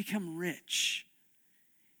 We become rich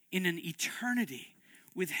in an eternity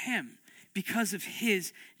with him because of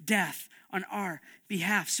his death on our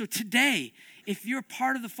behalf. So today, if you're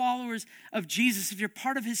part of the followers of Jesus, if you're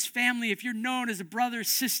part of his family, if you're known as a brother or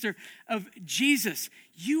sister of Jesus,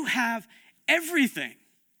 you have everything.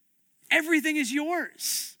 Everything is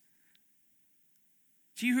yours.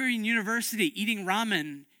 So you who are in university eating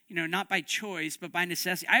ramen, not by choice, but by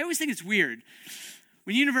necessity. I always think it's weird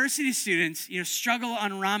when university students, struggle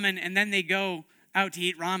on ramen and then they go out to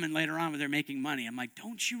eat ramen later on when they're making money. I'm like,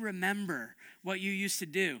 don't you remember what you used to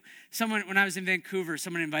do? When I was in Vancouver,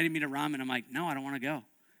 someone invited me to ramen. I'm like, no, I don't want to go.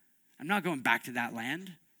 I'm not going back to that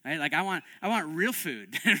land, right? Like I want real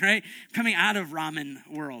food, right? Coming out of ramen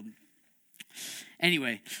world.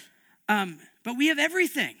 Anyway, but we have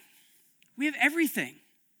everything. We have everything.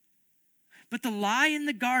 But the lie in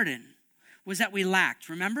the garden was that we lacked,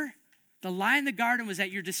 remember? The lie in the garden was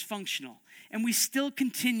that you're dysfunctional. And we still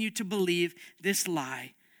continue to believe this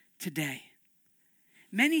lie today.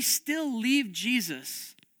 Many still leave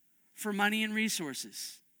Jesus for money and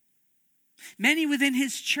resources. Many within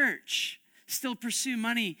his church still pursue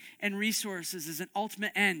money and resources as an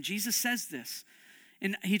ultimate end. Jesus says this.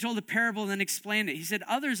 And he told a parable and then explained it. He said,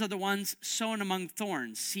 others are the ones sown among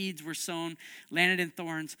thorns. Seeds were sown, landed in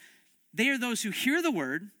thorns. They are those who hear the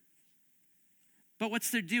word, but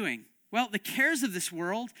what's they're doing? Well, the cares of this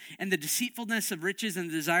world and the deceitfulness of riches and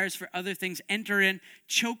the desires for other things enter in,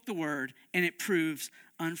 choke the word, and it proves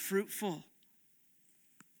unfruitful.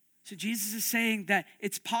 So Jesus is saying that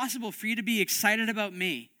it's possible for you to be excited about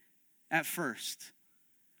me at first,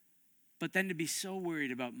 but then to be so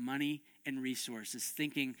worried about money and resources,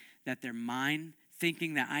 thinking that they're mine,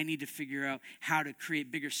 thinking that I need to figure out how to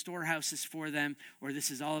create bigger storehouses for them, or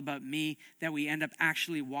this is all about me, that we end up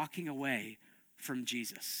actually walking away from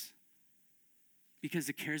Jesus. because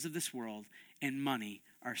the cares of this world and money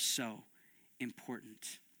are so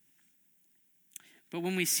important. But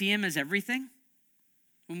when we see him as everything,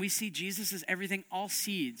 when we see Jesus as everything, all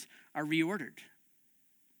seeds are reordered.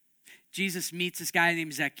 Jesus meets this guy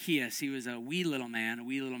named Zacchaeus. He was a wee little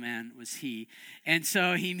man was he. And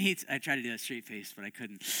so he meets, I tried to do a straight face, but I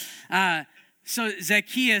couldn't. So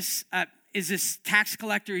Zacchaeus is this tax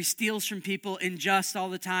collector. He steals from people, unjust all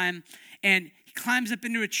the time. And he climbs up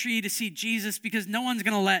into a tree to see Jesus because no one's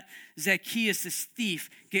going to let Zacchaeus, this thief,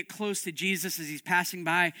 get close to Jesus as he's passing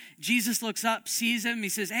by. Jesus looks up, sees him. He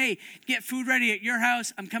says, hey, get food ready at your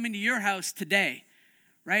house. I'm coming to your house today.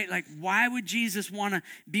 Right? Like, why would Jesus want to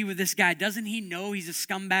be with this guy? Doesn't he know he's a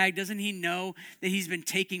scumbag? Doesn't he know that he's been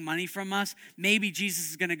taking money from us? Maybe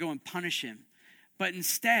Jesus is going to go and punish him. But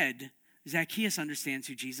instead, Zacchaeus understands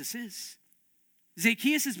who Jesus is.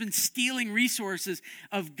 Zacchaeus has been stealing resources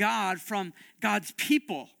of God from God's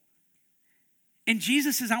people. And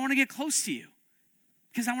Jesus says, I want to get close to you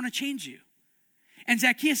because I want to change you. And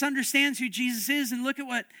Zacchaeus understands who Jesus is, and look at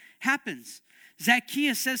what happens.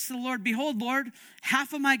 Zacchaeus says to the Lord, behold, Lord,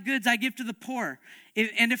 half of my goods I give to the poor.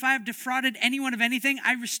 And if I have defrauded anyone of anything,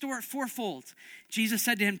 I restore it fourfold. Jesus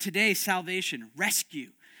said to him, today salvation, rescue,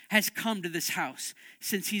 has come to this house,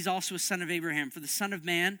 since he's also a son of Abraham. For the Son of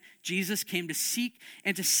Man, Jesus, came to seek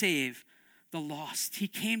and to save the lost. He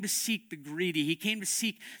came to seek the greedy. He came to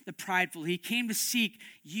seek the prideful. He came to seek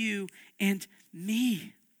you and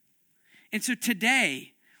me. And so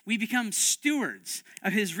today, we become stewards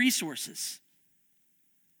of his resources.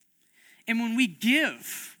 And when we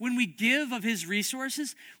give of his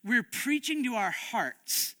resources, we're preaching to our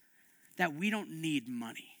hearts that we don't need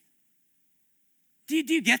money. Do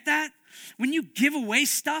you get that? When you give away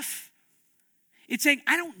stuff, it's saying,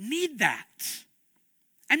 I don't need that.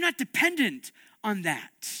 I'm not dependent on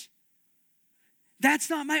that. That's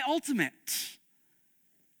not my ultimate.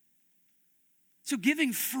 So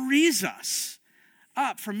giving frees us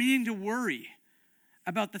up from needing to worry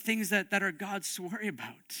about the things that are God's to worry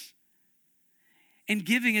about. And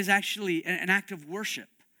giving is actually an act of worship,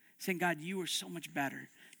 saying, God, you are so much better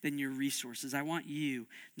than your resources. I want you,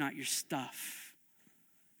 not your stuff.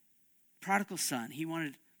 Prodigal son, he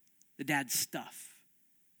wanted the dad's stuff.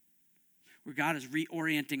 Where God is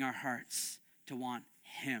reorienting our hearts to want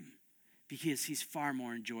him because he's far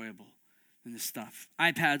more enjoyable than the stuff.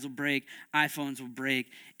 iPads will break, iPhones will break,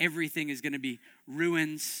 everything is going to be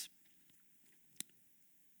ruins,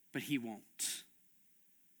 but he won't.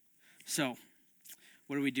 So,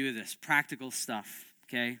 what do we do with this? Practical stuff,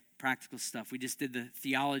 okay? Practical stuff. We just did the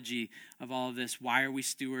theology of all of this. Why are we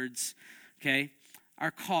stewards? Okay?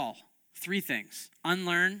 Our call, 3 things.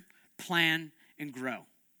 Unlearn, plan, and grow.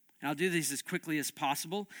 And I'll do these as quickly as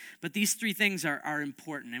possible, but these 3 things are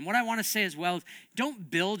important. And what I want to say as well is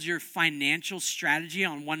don't build your financial strategy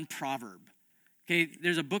on one proverb. Okay,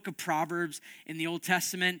 there's a book of Proverbs in the Old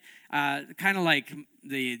Testament, kind of like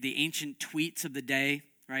the ancient tweets of the day,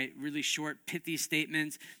 right? Really short, pithy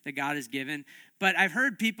statements that God has given. But I've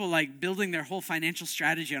heard people like building their whole financial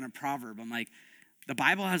strategy on a proverb. I'm like, the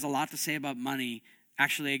Bible has a lot to say about money,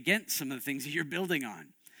 actually against some of the things that you're building on.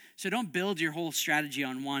 So don't build your whole strategy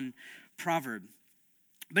on one proverb.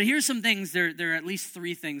 But here's some things, there are at least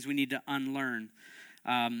 3 things we need to unlearn.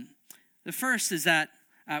 The first is that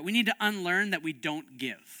we need to unlearn that we don't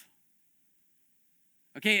give.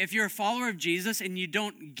 Okay, if you're a follower of Jesus and you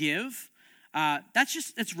don't give,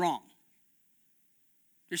 that's wrong.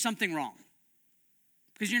 There's something wrong.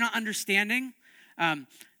 Because you're not understanding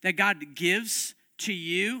that God gives to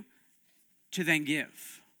you to then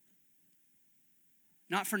give.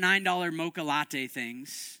 Not for $9 mocha latte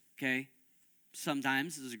things, okay?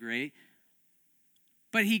 Sometimes those are great.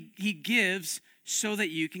 But he gives so that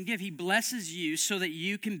you can give. He blesses you so that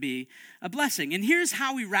you can be a blessing. And here's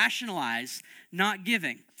how we rationalize not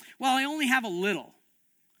giving. Well, I only have a little.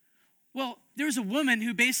 Well, there's a woman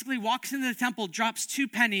who basically walks into the temple, drops 2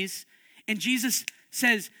 pennies, and Jesus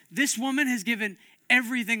says, this woman has given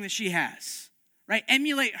everything that she has, right?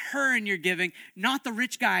 Emulate her in your giving, not the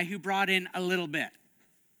rich guy who brought in a little bit.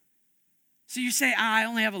 So you say, I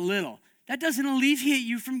only have a little. That doesn't alleviate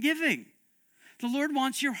you from giving. The Lord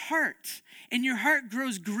wants your heart, and your heart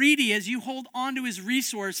grows greedy as you hold on to his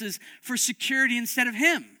resources for security instead of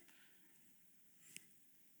him.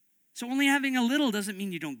 So only having a little doesn't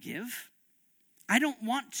mean you don't give. I don't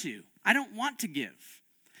want to give.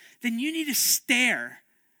 Then you need to stare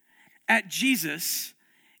at Jesus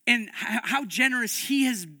and how generous he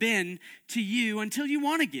has been to you until you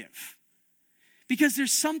want to give. Because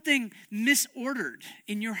there's something misordered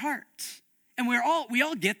in your heart. And we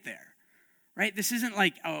all get there, right? This isn't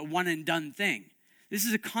like a one and done thing. This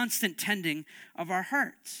is a constant tending of our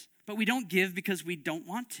hearts. But we don't give because we don't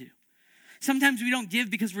want to. Sometimes we don't give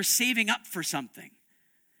because we're saving up for something.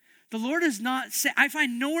 The Lord is not, I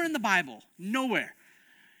find nowhere in the Bible, nowhere,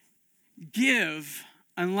 give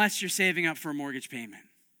unless you're saving up for a mortgage payment,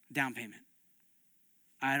 down payment.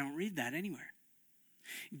 I don't read that anywhere.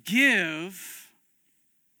 Give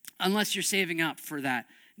unless you're saving up for that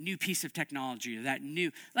new piece of technology or that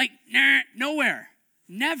new, nowhere,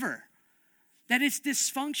 never. That it's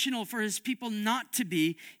dysfunctional for his people not to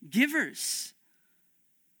be givers.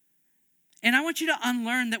 And I want you to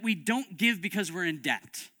unlearn that we don't give because we're in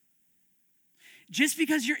debt. Just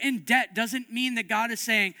because you're in debt doesn't mean that God is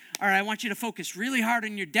saying, all right, I want you to focus really hard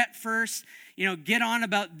on your debt first, get on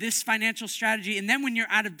about this financial strategy, and then when you're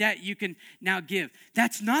out of debt, you can now give.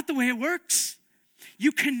 That's not the way it works.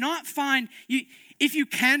 You cannot find, if you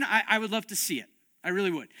can, I would love to see it. I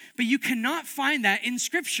really would. But you cannot find that in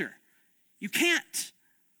Scripture. You can't.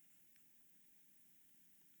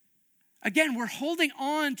 Again, we're holding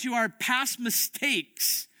on to our past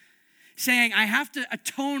mistakes, saying, I have to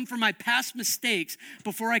atone for my past mistakes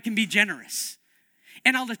before I can be generous.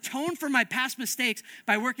 And I'll atone for my past mistakes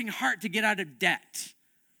by working hard to get out of debt.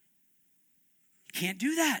 Can't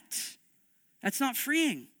do that. That's not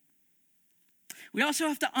freeing. We also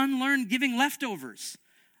have to unlearn giving leftovers.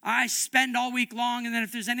 I spend all week long, and then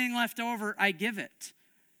if there's anything left over, I give it.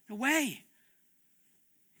 No way.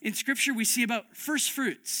 In Scripture, we see about first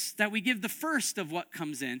fruits, that we give the first of what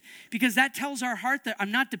comes in, because that tells our heart that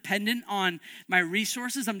I'm not dependent on my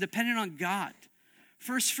resources, I'm dependent on God.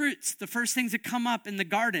 First fruits, the first things that come up in the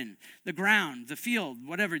garden, the ground, the field,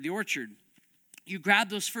 whatever, the orchard. You grab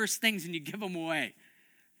those first things and you give them away,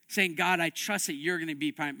 saying, God, I trust that you're going to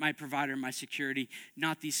be my provider, my security,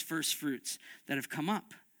 not these first fruits that have come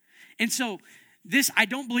up. And so I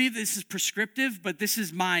don't believe this is prescriptive, but this is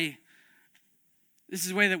the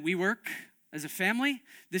way that we work as a family.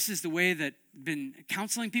 This is the way that I've been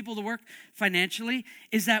counseling people to work financially,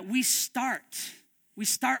 is that we start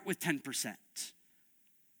with 10%.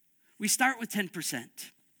 We start with 10%.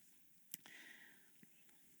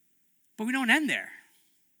 But we don't end there.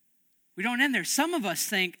 We don't end there. Some of us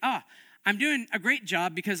think, I'm doing a great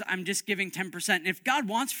job because I'm just giving 10%. And if God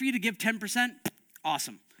wants for you to give 10%,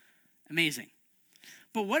 awesome, amazing.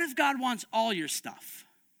 But what if God wants all your stuff?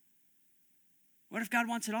 What if God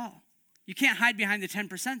wants it all? You can't hide behind the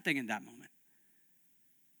 10% thing in that moment.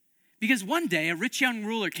 Because one day, a rich young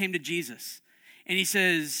ruler came to Jesus, and he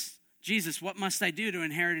says, Jesus, what must I do to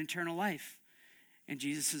inherit eternal life? And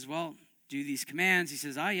Jesus says, well, do these commands. He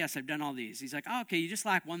says, yes, I've done all these. He's like, okay, you just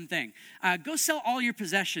lack one thing. Go sell all your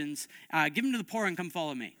possessions, give them to the poor, and come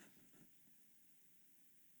follow me.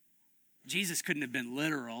 Jesus couldn't have been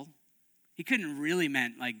literal. He couldn't really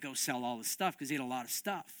meant go sell all the stuff, because he had a lot of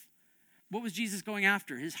stuff. What was Jesus going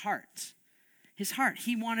after? His heart. His heart.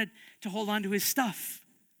 He wanted to hold on to his stuff.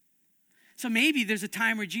 So maybe there's a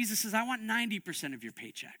time where Jesus says, I want 90% of your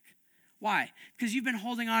paycheck. Why? Because you've been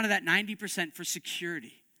holding on to that 90% for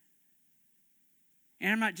security.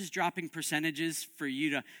 And I'm not just dropping percentages for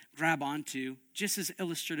you to grab onto, just as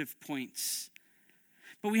illustrative points.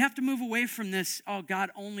 But we have to move away from this,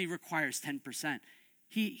 God only requires 10%.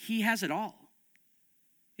 He has it all.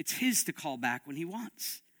 It's his to call back when he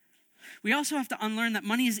wants. We also have to unlearn that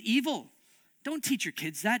money is evil. Don't teach your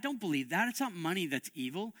kids that. Don't believe that. It's not money that's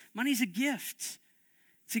evil. Money's a gift.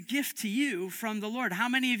 It's a gift to you from the Lord. How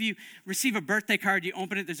many of you receive a birthday card, you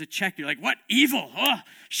open it, there's a check, you're like, what? Evil.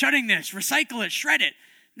 Shutting this, recycle it, shred it.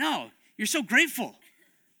 No, you're so grateful.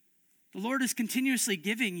 The Lord is continuously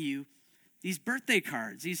giving you these birthday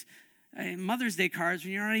cards, these Mother's Day cards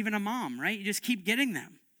when you're not even a mom, right? You just keep getting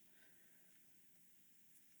them.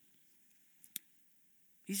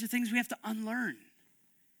 These are things we have to unlearn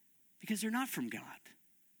because they're not from God.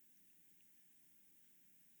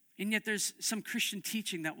 And yet there's some Christian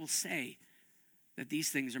teaching that will say that these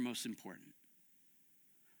things are most important.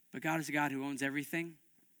 But God is a God who owns everything,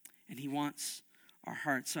 and he wants our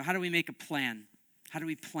hearts. So how do we make a plan? How do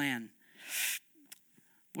we plan?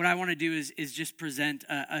 What I want to do is just present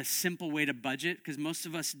a simple way to budget, because most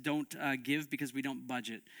of us don't give because we don't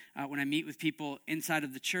budget. When I meet with people inside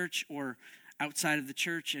of the church or outside of the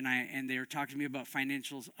church, and they're talking to me about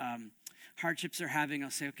financial hardships they're having,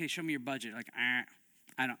 I'll say, okay, show me your budget. Like, I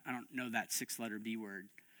don't know that 6-letter B word.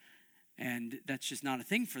 And that's just not a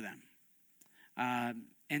thing for them.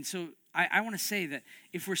 And so I want to say that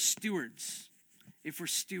if we're stewards,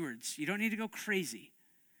 you don't need to go crazy,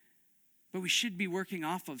 but we should be working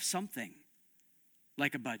off of something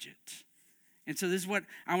like a budget. And so this is what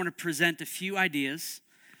I want to present, a few ideas.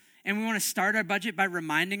 And we want to start our budget by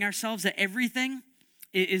reminding ourselves that everything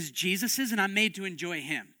is Jesus's, and I'm made to enjoy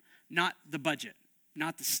him, not the budget,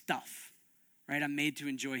 not the stuff, right? I'm made to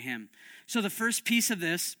enjoy him. So the first piece of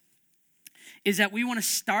this is that we want to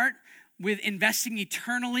start with investing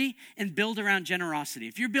eternally and build around generosity.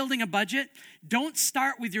 If you're building a budget, don't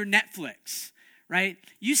start with your Netflix, right?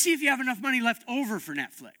 You see if you have enough money left over for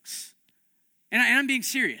Netflix. And I'm being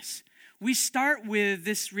serious. We start with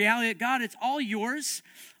this reality that, God, it's all yours.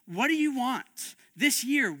 What do you want? This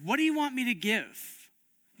year, what do you want me to give?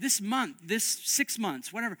 This month, this 6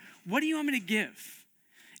 months, whatever. What do you want me to give?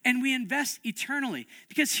 And we invest eternally.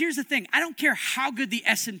 Because here's the thing. I don't care how good the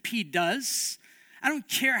S&P does. I don't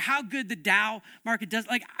care how good the Dow market does.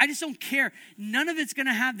 I just don't care. None of it's going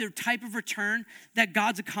to have the type of return that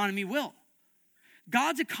God's economy will.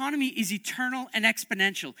 God's economy is eternal and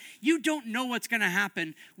exponential. You don't know what's going to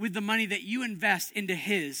happen with the money that you invest into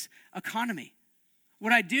his economy.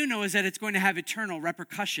 What I do know is that it's going to have eternal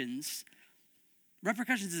repercussions.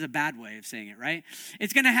 Repercussions is a bad way of saying it, right?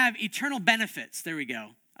 It's going to have eternal benefits. There we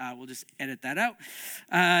go. We'll just edit that out.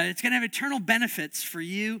 It's going to have eternal benefits for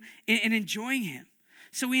you in enjoying him.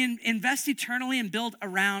 So we invest eternally and build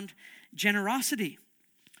around generosity.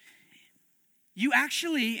 You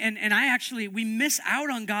actually, and I actually, we miss out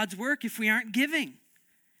on God's work if we aren't giving.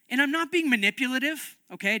 And I'm not being manipulative,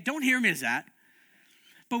 okay? Don't hear me as that.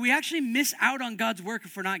 But we actually miss out on God's work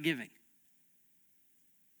if we're not giving.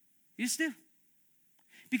 You just do.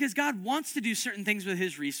 Because God wants to do certain things with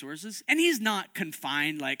his resources, and he's not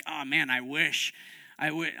confined like, oh man,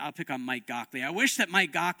 I'll pick on Mike Gockley. I wish that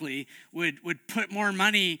Mike Gockley would put more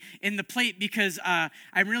money in the plate because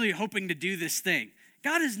I'm really hoping to do this thing.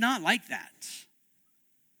 God is not like that,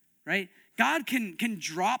 right? God can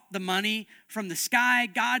drop the money from the sky.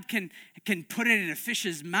 God can put it in a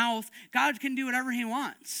fish's mouth. God can do whatever he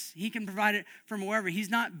wants. He can provide it from wherever. He's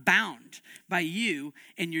not bound by you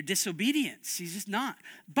and your disobedience. He's just not.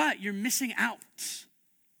 But you're missing out.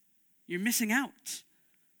 You're missing out.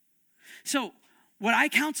 So what I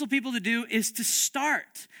counsel people to do is to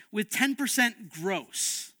start with 10%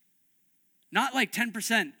 gross. Not like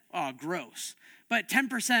 10% gross. But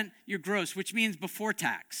 10% your gross, which means before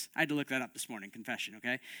tax. I had to look that up this morning, confession,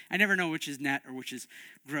 okay? I never know which is net or which is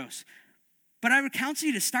gross. But I would counsel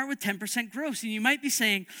you to start with 10% gross. And you might be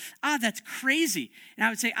saying, that's crazy. And I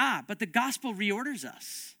would say, but the gospel reorders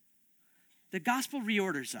us. The gospel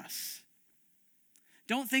reorders us.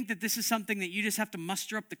 Don't think that this is something that you just have to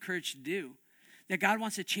muster up the courage to do. That God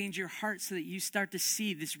wants to change your heart so that you start to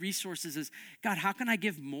see these resources as, God, how can I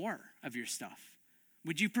give more of your stuff?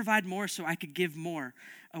 Would you provide more so I could give more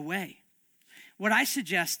away? What I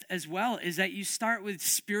suggest as well is that you start with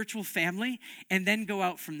spiritual family and then go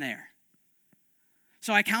out from there.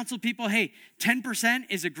 So I counsel people, hey, 10%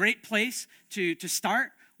 is a great place to start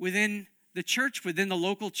within the church, within the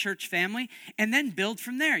local church family, and then build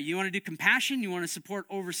from there. You want to do compassion, you want to support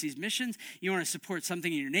overseas missions, you want to support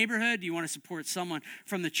something in your neighborhood, you want to support someone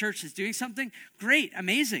from the church that's doing something, great,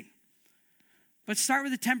 amazing. But start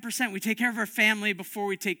with the 10%. We take care of our family before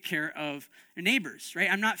we take care of our neighbors,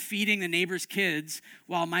 right? I'm not feeding the neighbors' kids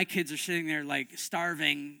while my kids are sitting there like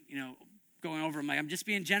starving, going over them. Like, I'm just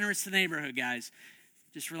being generous to the neighborhood, guys.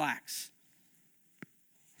 Just relax.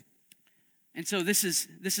 And so this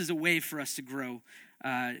is a way for us to grow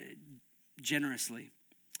generously.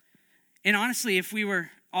 And honestly, if we were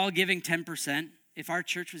all giving 10%, if our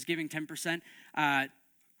church was giving 10%,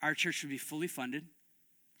 our church would be fully funded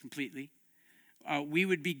completely. We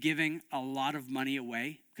would be giving a lot of money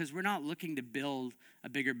away because we're not looking to build a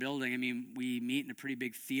bigger building. I mean, we meet in a pretty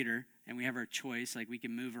big theater and we have our choice. Like, we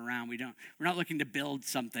can move around. We're not looking to build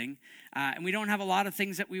something. And we don't have a lot of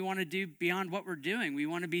things that we want to do beyond what we're doing. We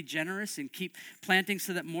want to be generous and keep planting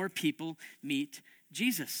so that more people meet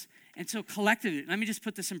Jesus. And so collectively, let me just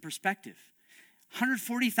put this in perspective.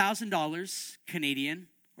 $140,000 Canadian,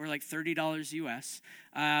 or like $30 US,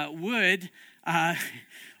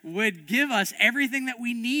 would give us everything that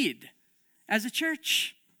we need as a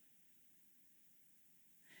church.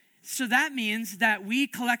 So that means that we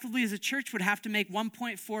collectively as a church would have to make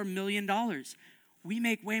 $1.4 million. We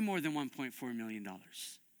make way more than $1.4 million.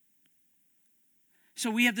 So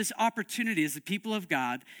we have this opportunity as the people of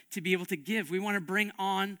God to be able to give. We want to bring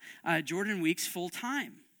on Jordan Weeks full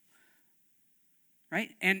time.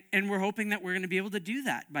 Right? And we're hoping that we're going to be able to do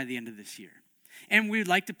that by the end of this year. And we'd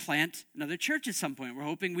like to plant another church at some point. We're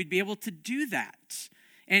hoping we'd be able to do that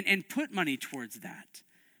and put money towards that.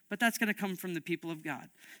 But that's going to come from the people of God.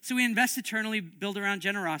 So we invest eternally, build around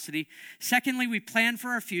generosity. Secondly, we plan for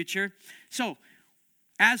our future. So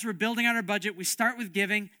as we're building out our budget, we start with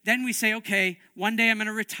giving. Then we say, okay, one day I'm going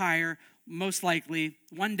to retire. most likely.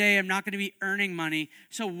 One day I'm not going to be earning money.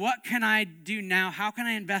 So what can I do now? How can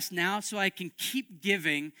I invest now so I can keep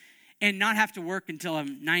giving and not have to work until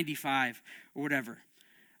I'm 95 or whatever?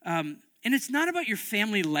 And it's not about your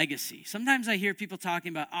family legacy. Sometimes I hear people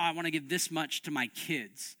talking about, I want to give this much to my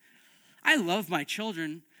kids. I love my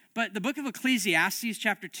children, but the book of Ecclesiastes,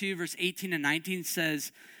 chapter 2, verse 18 and 19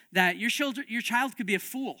 says that your child could be a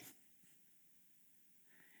fool.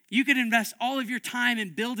 You could invest all of your time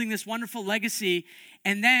in building this wonderful legacy,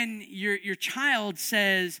 and then your child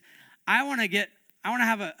says, I want to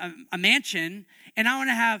have a mansion, and I want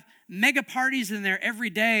to have mega parties in there every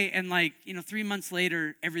day, and 3 months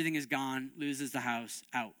later, everything is gone, loses the house,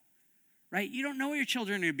 out. Right? You don't know what your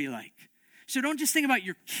children are going to be like. So don't just think about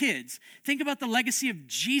your kids. Think about the legacy of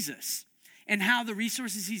Jesus and how the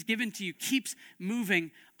resources he's given to you keeps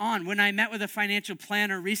moving on. When I met with a financial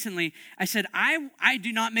planner recently, I said, I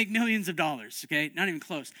do not make millions of dollars, okay? Not even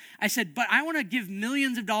close. I said, but I want to give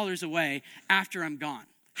millions of dollars away after I'm gone.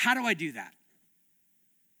 How do I do that?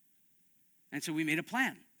 And so we made a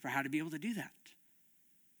plan for how to be able to do that.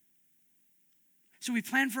 So we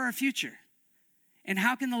plan for our future. And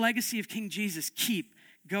how can the legacy of King Jesus keep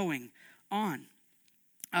going on?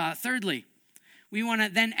 Thirdly, we want to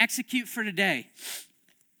then execute for today.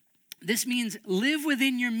 This means live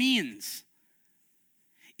within your means.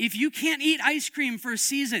 If you can't eat ice cream for a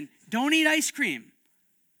season, don't eat ice cream.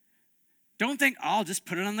 Don't think, I'll just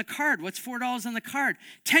put it on the card. What's $4 on the card?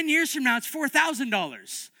 10 years from now, it's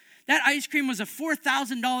 $4,000. That ice cream was a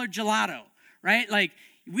 $4,000 gelato, right?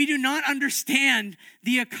 We do not understand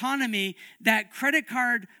the economy that credit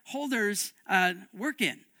card holders work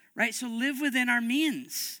in, right? So live within our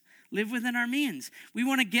means. Live within our means. We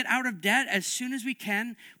want to get out of debt as soon as we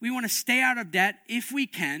can. We want to stay out of debt if we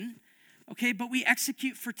can, okay? But we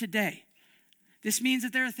execute for today. This means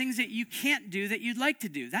that there are things that you can't do that you'd like to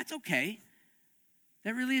do. That's okay.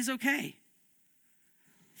 That really is okay.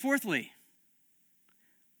 Fourthly,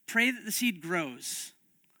 pray that the seed grows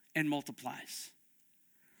and multiplies.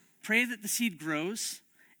 Pray that the seed grows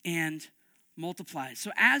and multiplies.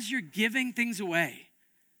 So as you're giving things away,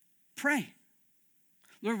 pray.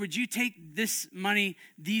 Lord, would you take this money,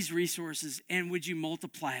 these resources, and would you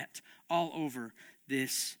multiply it all over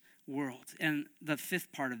this world? And the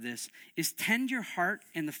fifth part of this is tend your heart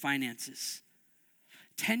and the finances.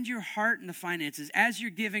 Tend your heart and the finances. As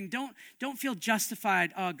you're giving, don't feel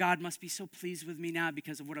justified, God must be so pleased with me now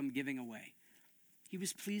because of what I'm giving away. He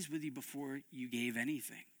was pleased with you before you gave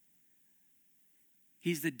anything.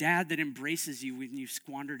 He's the dad that embraces you when you've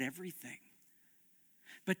squandered everything.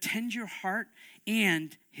 But tend your heart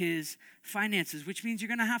and his finances, which means you're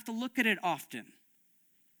going to have to look at it often.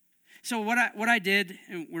 So what I did,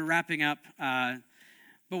 and we're wrapping up,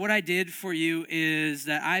 but what I did for you is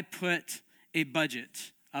that I put a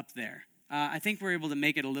budget up there. I think we're able to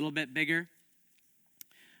make it a little bit bigger.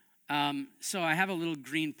 So I have a little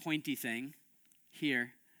green pointy thing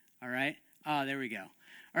here, all right? There we go.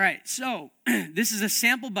 All right, so this is a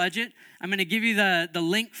sample budget. I'm going to give you the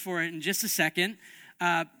link for it in just a second.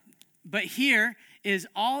 But here is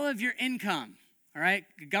all of your income, all right?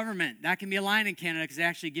 Government, that can be a line in Canada because they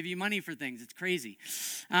actually give you money for things. It's crazy.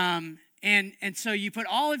 And so you put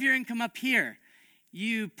all of your income up here.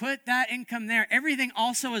 You put that income there. Everything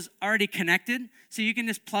also is already connected, so you can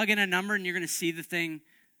just plug in a number and you're going to see the thing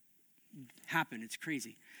happen. It's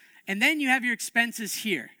crazy. And then you have your expenses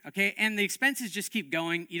here, okay? And the expenses just keep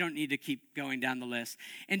going. You don't need to keep going down the list.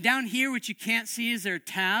 And down here, what you can't see is there are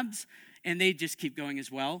tabs, and they just keep going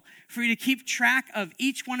as well, for you to keep track of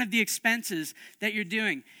each one of the expenses that you're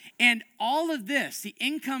doing. And all of this, the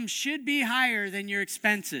income should be higher than your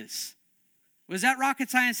expenses. Was that rocket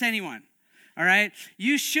science to anyone? All right?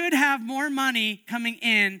 You should have more money coming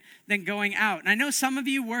in than going out. And I know some of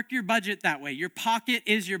you work your budget that way. Your pocket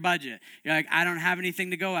is your budget. You're like, I don't have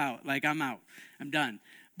anything to go out. I'm out. I'm done.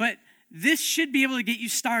 But this should be able to get you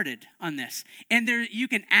started on this. And there, you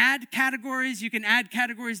can add categories. You can add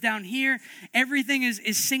categories down here. Everything is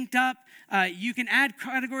synced up. You can add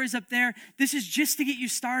categories up there. This is just to get you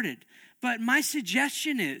started. But my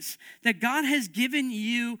suggestion is that God has given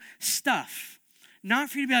you stuff,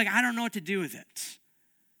 not for you to be like, I don't know what to do with it,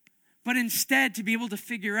 but instead to be able to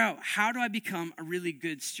figure out, how do I become a really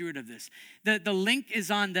good steward of this? The link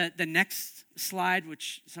is on the next slide,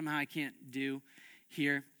 which somehow I can't do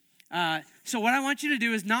here. So what I want you to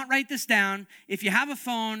do is not write this down. If you have a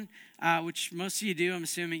phone, which most of you do, I'm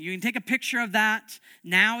assuming, you can take a picture of that.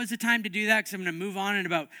 Now is the time to do that because I'm going to move on in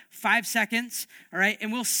about 5 seconds, all right?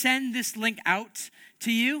 And we'll send this link out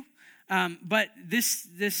to you. But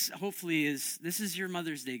this hopefully this is your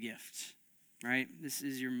Mother's Day gift, right? This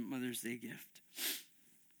is your Mother's Day gift.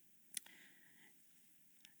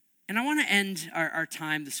 And I want to end our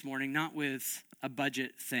time this morning not with a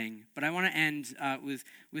budget thing, but I want to end with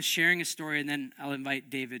sharing a story, and then I'll invite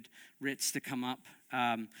David Ritz to come up.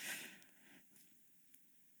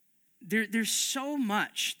 There's so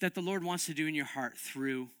much that the Lord wants to do in your heart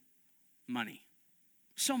through money.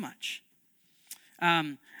 So much.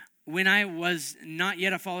 When I was not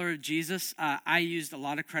yet a follower of Jesus, I used a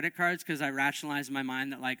lot of credit cards because I rationalized in my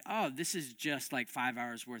mind that, like, oh, this is just like 5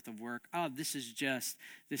 hours worth of work. Oh, this is just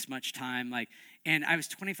this much time. And I was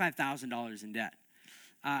 $25,000 in debt.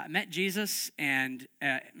 I met Jesus, and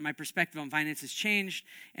my perspective on finances changed,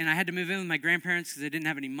 and I had to move in with my grandparents because I didn't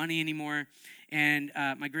have any money anymore. And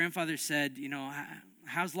my grandfather said,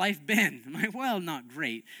 how's life been? I'm like, well, not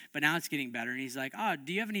great, but now it's getting better. And he's like, oh,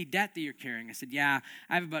 do you have any debt that you're carrying? I said, yeah,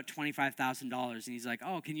 I have about $25,000. And he's like,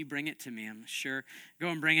 oh, can you bring it to me? I'm like, sure. Go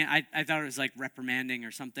and bring it. I thought it was like reprimanding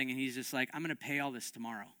or something. And he's just like, I'm going to pay all this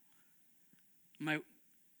tomorrow. I'm like,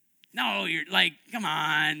 no, you're like, come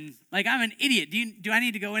on. Like, I'm an idiot. Do I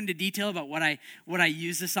need to go into detail about what I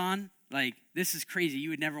use this on? Like, this is crazy. You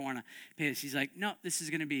would never want to pay this. He's like, no, this is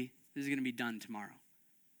going to be done tomorrow.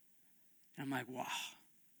 And I'm like, wow.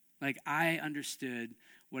 Like, I understood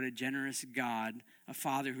what a generous God, a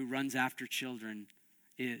father who runs after children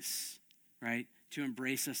is, right? To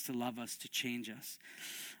embrace us, to love us, to change us.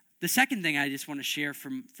 The second thing I just want to share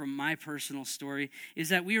from my personal story is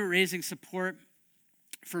that we were raising support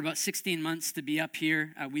for about 16 months to be up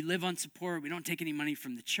here. We live on support. We don't take any money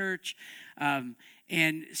from the church.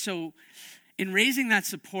 And so in raising that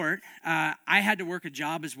support, I had to work a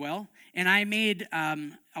job as well. And I made a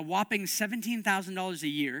whopping $17,000 a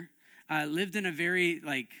year. Lived in a very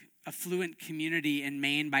affluent community in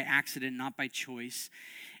Maine by accident, not by choice.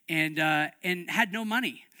 And had no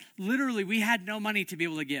money. Literally, we had no money to be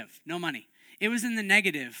able to give. No money. It was in the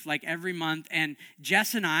negative, every month. And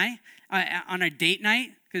Jess and I, on a date night,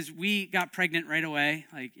 because we got pregnant right away,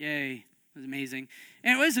 yay, it was amazing.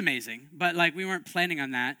 And it was amazing, but we weren't planning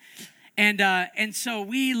on that. And so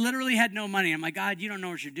we literally had no money. I'm like, God, you don't know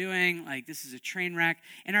what you're doing. This is a train wreck.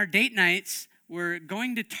 And our date nights were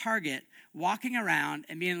going to Target, walking around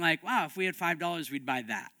and being like, wow, if we had $5, we'd buy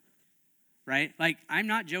that, right? I'm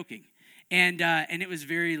not joking. And it was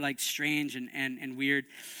very strange and weird.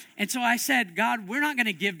 And so I said, God, we're not going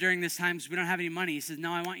to give during this time because we don't have any money. He says,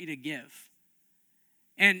 no, I want you to give.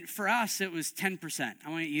 And for us, it was 10%. I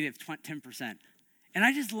want you to give 10%. And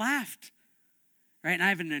I just laughed. Right? And I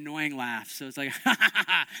have an annoying laugh. So it's like,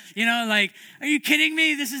 are you kidding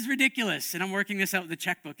me? This is ridiculous. And I'm working this out with the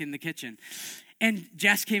checkbook in the kitchen. And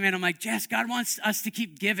Jess came in. I'm like, Jess, God wants us to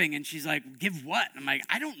keep giving. And she's like, give what? I'm like,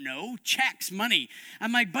 I don't know. Checks, money.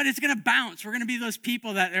 I'm like, but it's going to bounce. We're going to be those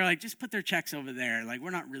people that they're like, just put their checks over there.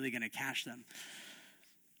 We're not really going to cash them.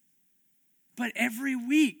 But every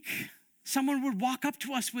week, someone would walk up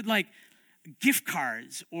to us with gift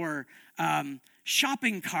cards or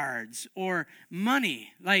shopping cards or money.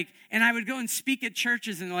 And I would go and speak at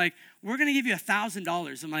churches and we're going to give you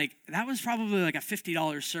 $1,000. I'm like, that was probably a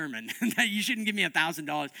 $50 sermon. That you shouldn't give me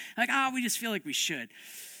 $1,000. We just feel like we should.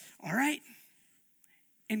 All right.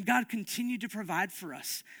 And God continued to provide for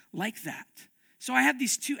us like that. So I have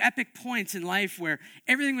these two epic points in life where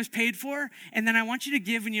everything was paid for, and then I want you to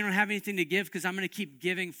give when you don't have anything to give because I'm going to keep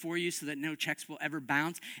giving for you so that no checks will ever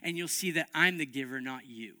bounce, and you'll see that I'm the giver, not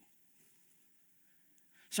you.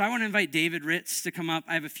 So I want to invite David Ritz to come up.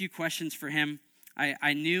 I have a few questions for him.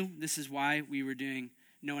 I knew this is why we were doing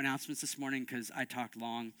no announcements this morning because I talked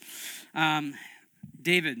long.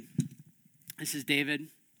 David, this is David.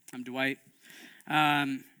 I'm Dwight.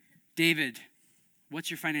 David, what's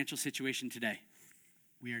your financial situation today?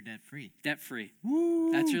 We are debt-free. Debt-free.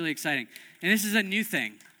 Woo! That's really exciting. And this is a new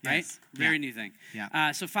thing, right? Yes. Very new thing.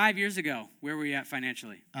 Yeah. So 5 years ago, where were you at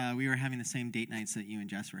financially? We were having the same date nights that you and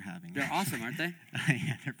Jess were having. They're awesome, aren't they?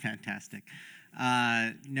 Yeah, they're fantastic.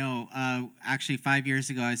 Actually 5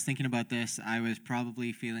 years ago, I was thinking about this. I was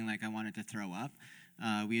probably feeling like I wanted to throw up.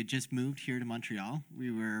 We had just moved here to Montreal.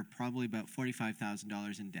 We were probably about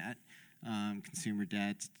 $45,000 in debt. Consumer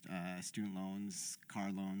debt, student loans,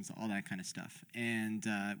 car loans, all that kind of stuff. And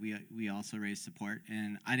we also raised support,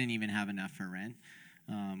 and I didn't even have enough for rent.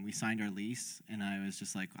 We signed our lease, and I was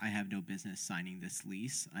just like, I have no business signing this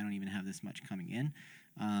lease. I don't even have this much coming in.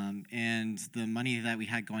 And the money that we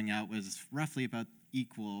had going out was roughly about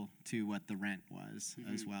equal to what the rent was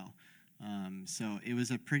as well. So it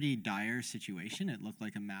was a pretty dire situation. It looked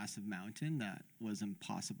like a massive mountain that was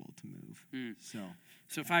impossible to move.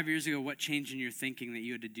 So 5 years ago, what changed in your thinking that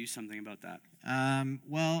you had to do something about that?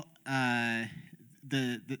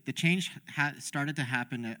 The change started to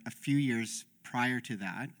happen a few years prior to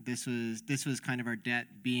that. This was kind of our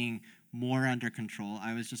debt being more under control.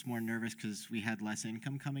 I was just more nervous because we had less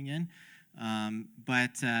income coming in.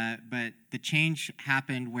 But the change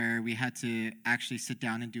happened where we had to actually sit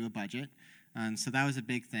down and do a budget. So that was a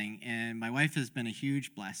big thing. And my wife has been a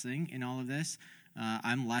huge blessing in all of this.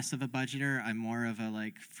 I'm less of a budgeter. I'm more of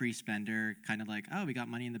a free spender, kind of like, oh, we got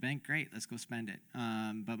money in the bank, great, let's go spend it.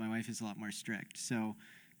 But my wife is a lot more strict. So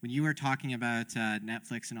when you were talking about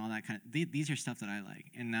Netflix and all that these are stuff that I like.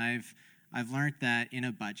 And I've learned that in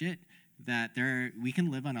a budget that we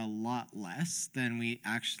can live on a lot less than we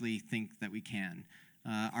actually think that we can.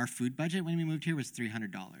 Our food budget when we moved here was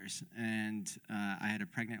 $300, and I had a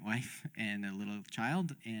pregnant wife and a little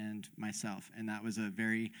child and myself, and that was a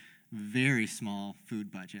very, very small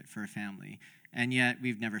food budget for a family, and yet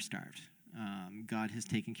we've never starved. God has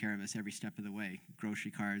taken care of us every step of the way,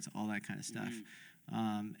 grocery cards, all that kind of stuff.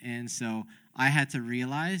 And so I had to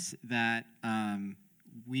realize that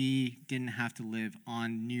we didn't have to live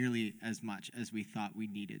on nearly as much as we thought we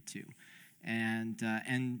needed to. And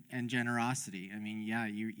generosity. I mean, yeah,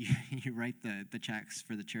 you write the checks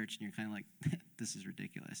for the church, and you're kind of like, this is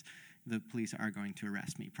ridiculous. The police are going to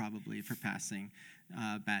arrest me probably for passing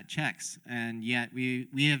bad checks. And yet we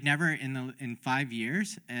have never in 5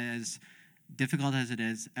 years, as difficult as it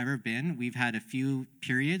has ever been, we've had a few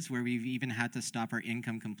periods where we've even had to stop our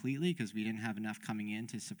income completely because we didn't have enough coming in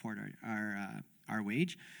to support our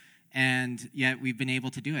wage. And yet we've been able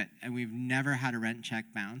to do it. And we've never had a rent check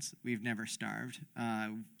bounce. We've never starved.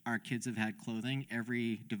 Our kids have had clothing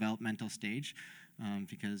every developmental stage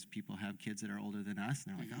because people have kids that are older than us.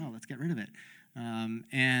 And they're like, oh, let's get rid of it.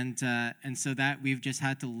 And so that we've just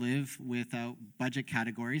had to live without budget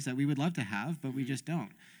categories that we would love to have, but we just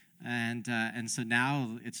don't. And so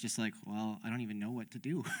now it's just like, well, I don't even know what to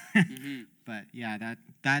do. But yeah,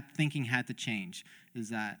 that thinking had to change, is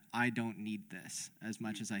that I don't need this as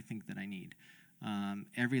much as I think that I need.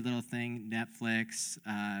 Every little thing, Netflix,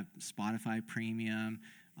 Spotify Premium,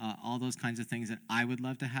 all those kinds of things that I would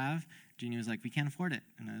love to have, Jeannie was like, we can't afford it.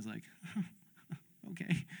 And I was like,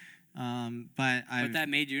 okay. But that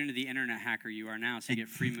made you into the internet hacker you are now, so you get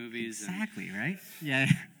free movies. Exactly, right? Yeah.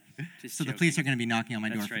 Just so joking. The police are going to be knocking on my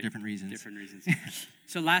door That's for right. different reasons. Different reasons.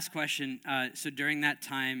 So last question. So during that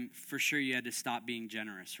time, for sure you had to stop being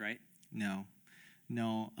generous, right? No.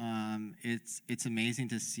 It's amazing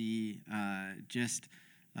to see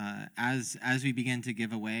as we begin to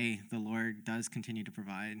give away, the Lord does continue to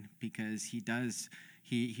provide, because He does.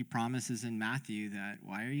 He promises in Matthew that,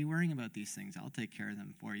 why are you worrying about these things? I'll take care of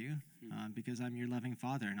them for you, because I'm your loving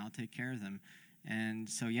Father, and I'll take care of them. And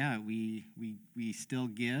so, yeah, we still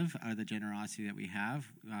give out of the generosity that we have.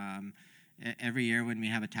 Every year when we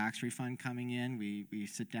have a tax refund coming in, we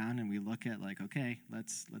sit down and we look at, like, okay,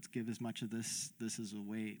 let's give as much of this as a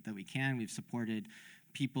way that we can. We've supported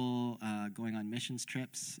people going on missions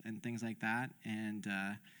trips and things like that, and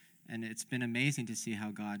it's been amazing to see how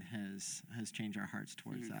God has changed our hearts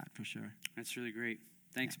towards that, for sure. That's really great.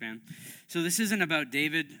 Thanks, man. So this isn't about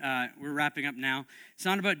David. We're wrapping up now. It's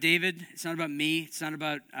not about David. It's not about me. It's not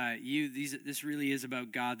about you. This really is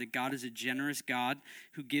about God, that God is a generous God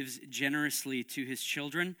who gives generously to his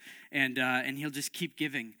children, and he'll just keep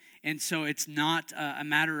giving. And so it's not a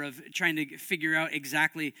matter of trying to figure out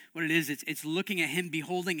exactly what it is. It's looking at him,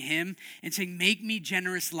 beholding him, and saying, make me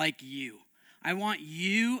generous like you. I want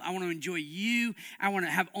you. I want to enjoy you. I want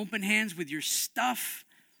to have open hands with your stuff,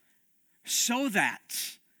 so that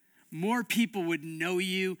more people would know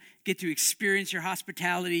you, get to experience your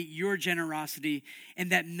hospitality, your generosity,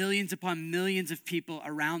 and that millions upon millions of people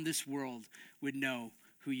around this world would know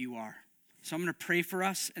who you are. So I'm going to pray for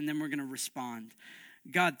us, and then we're going to respond.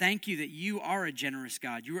 God, thank you that you are a generous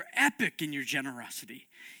God. You are epic in your generosity.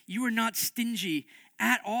 You are not stingy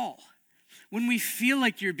at all. When we feel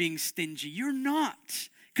like you're being stingy, you're not,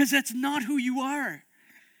 because that's not who you are.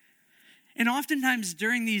 And oftentimes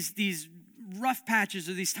during these rough patches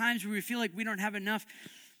or these times where we feel like we don't have enough,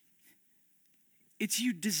 it's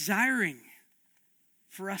you desiring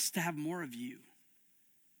for us to have more of you.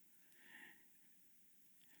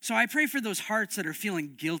 So I pray for those hearts that are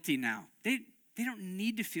feeling guilty now. They don't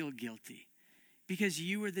need to feel guilty, because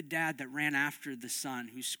you are the dad that ran after the son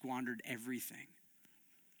who squandered everything.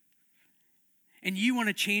 And you want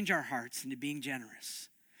to change our hearts into being generous.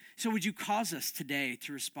 So would you cause us today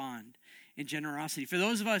to respond in generosity? For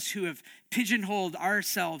those of us who have pigeonholed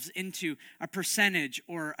ourselves into a percentage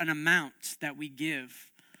or an amount that we give,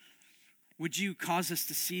 would you cause us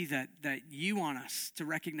to see that you want us to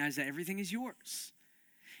recognize that everything is yours,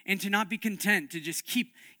 and to not be content to just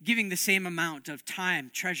keep giving the same amount of time,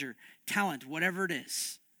 treasure, talent, whatever it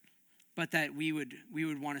is, but that we would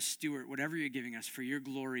want to steward whatever you're giving us for your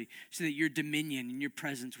glory, so that your dominion and your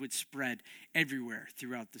presence would spread everywhere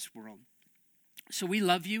throughout this world. So we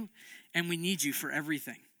love you, and we need you for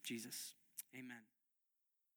everything, Jesus. Amen.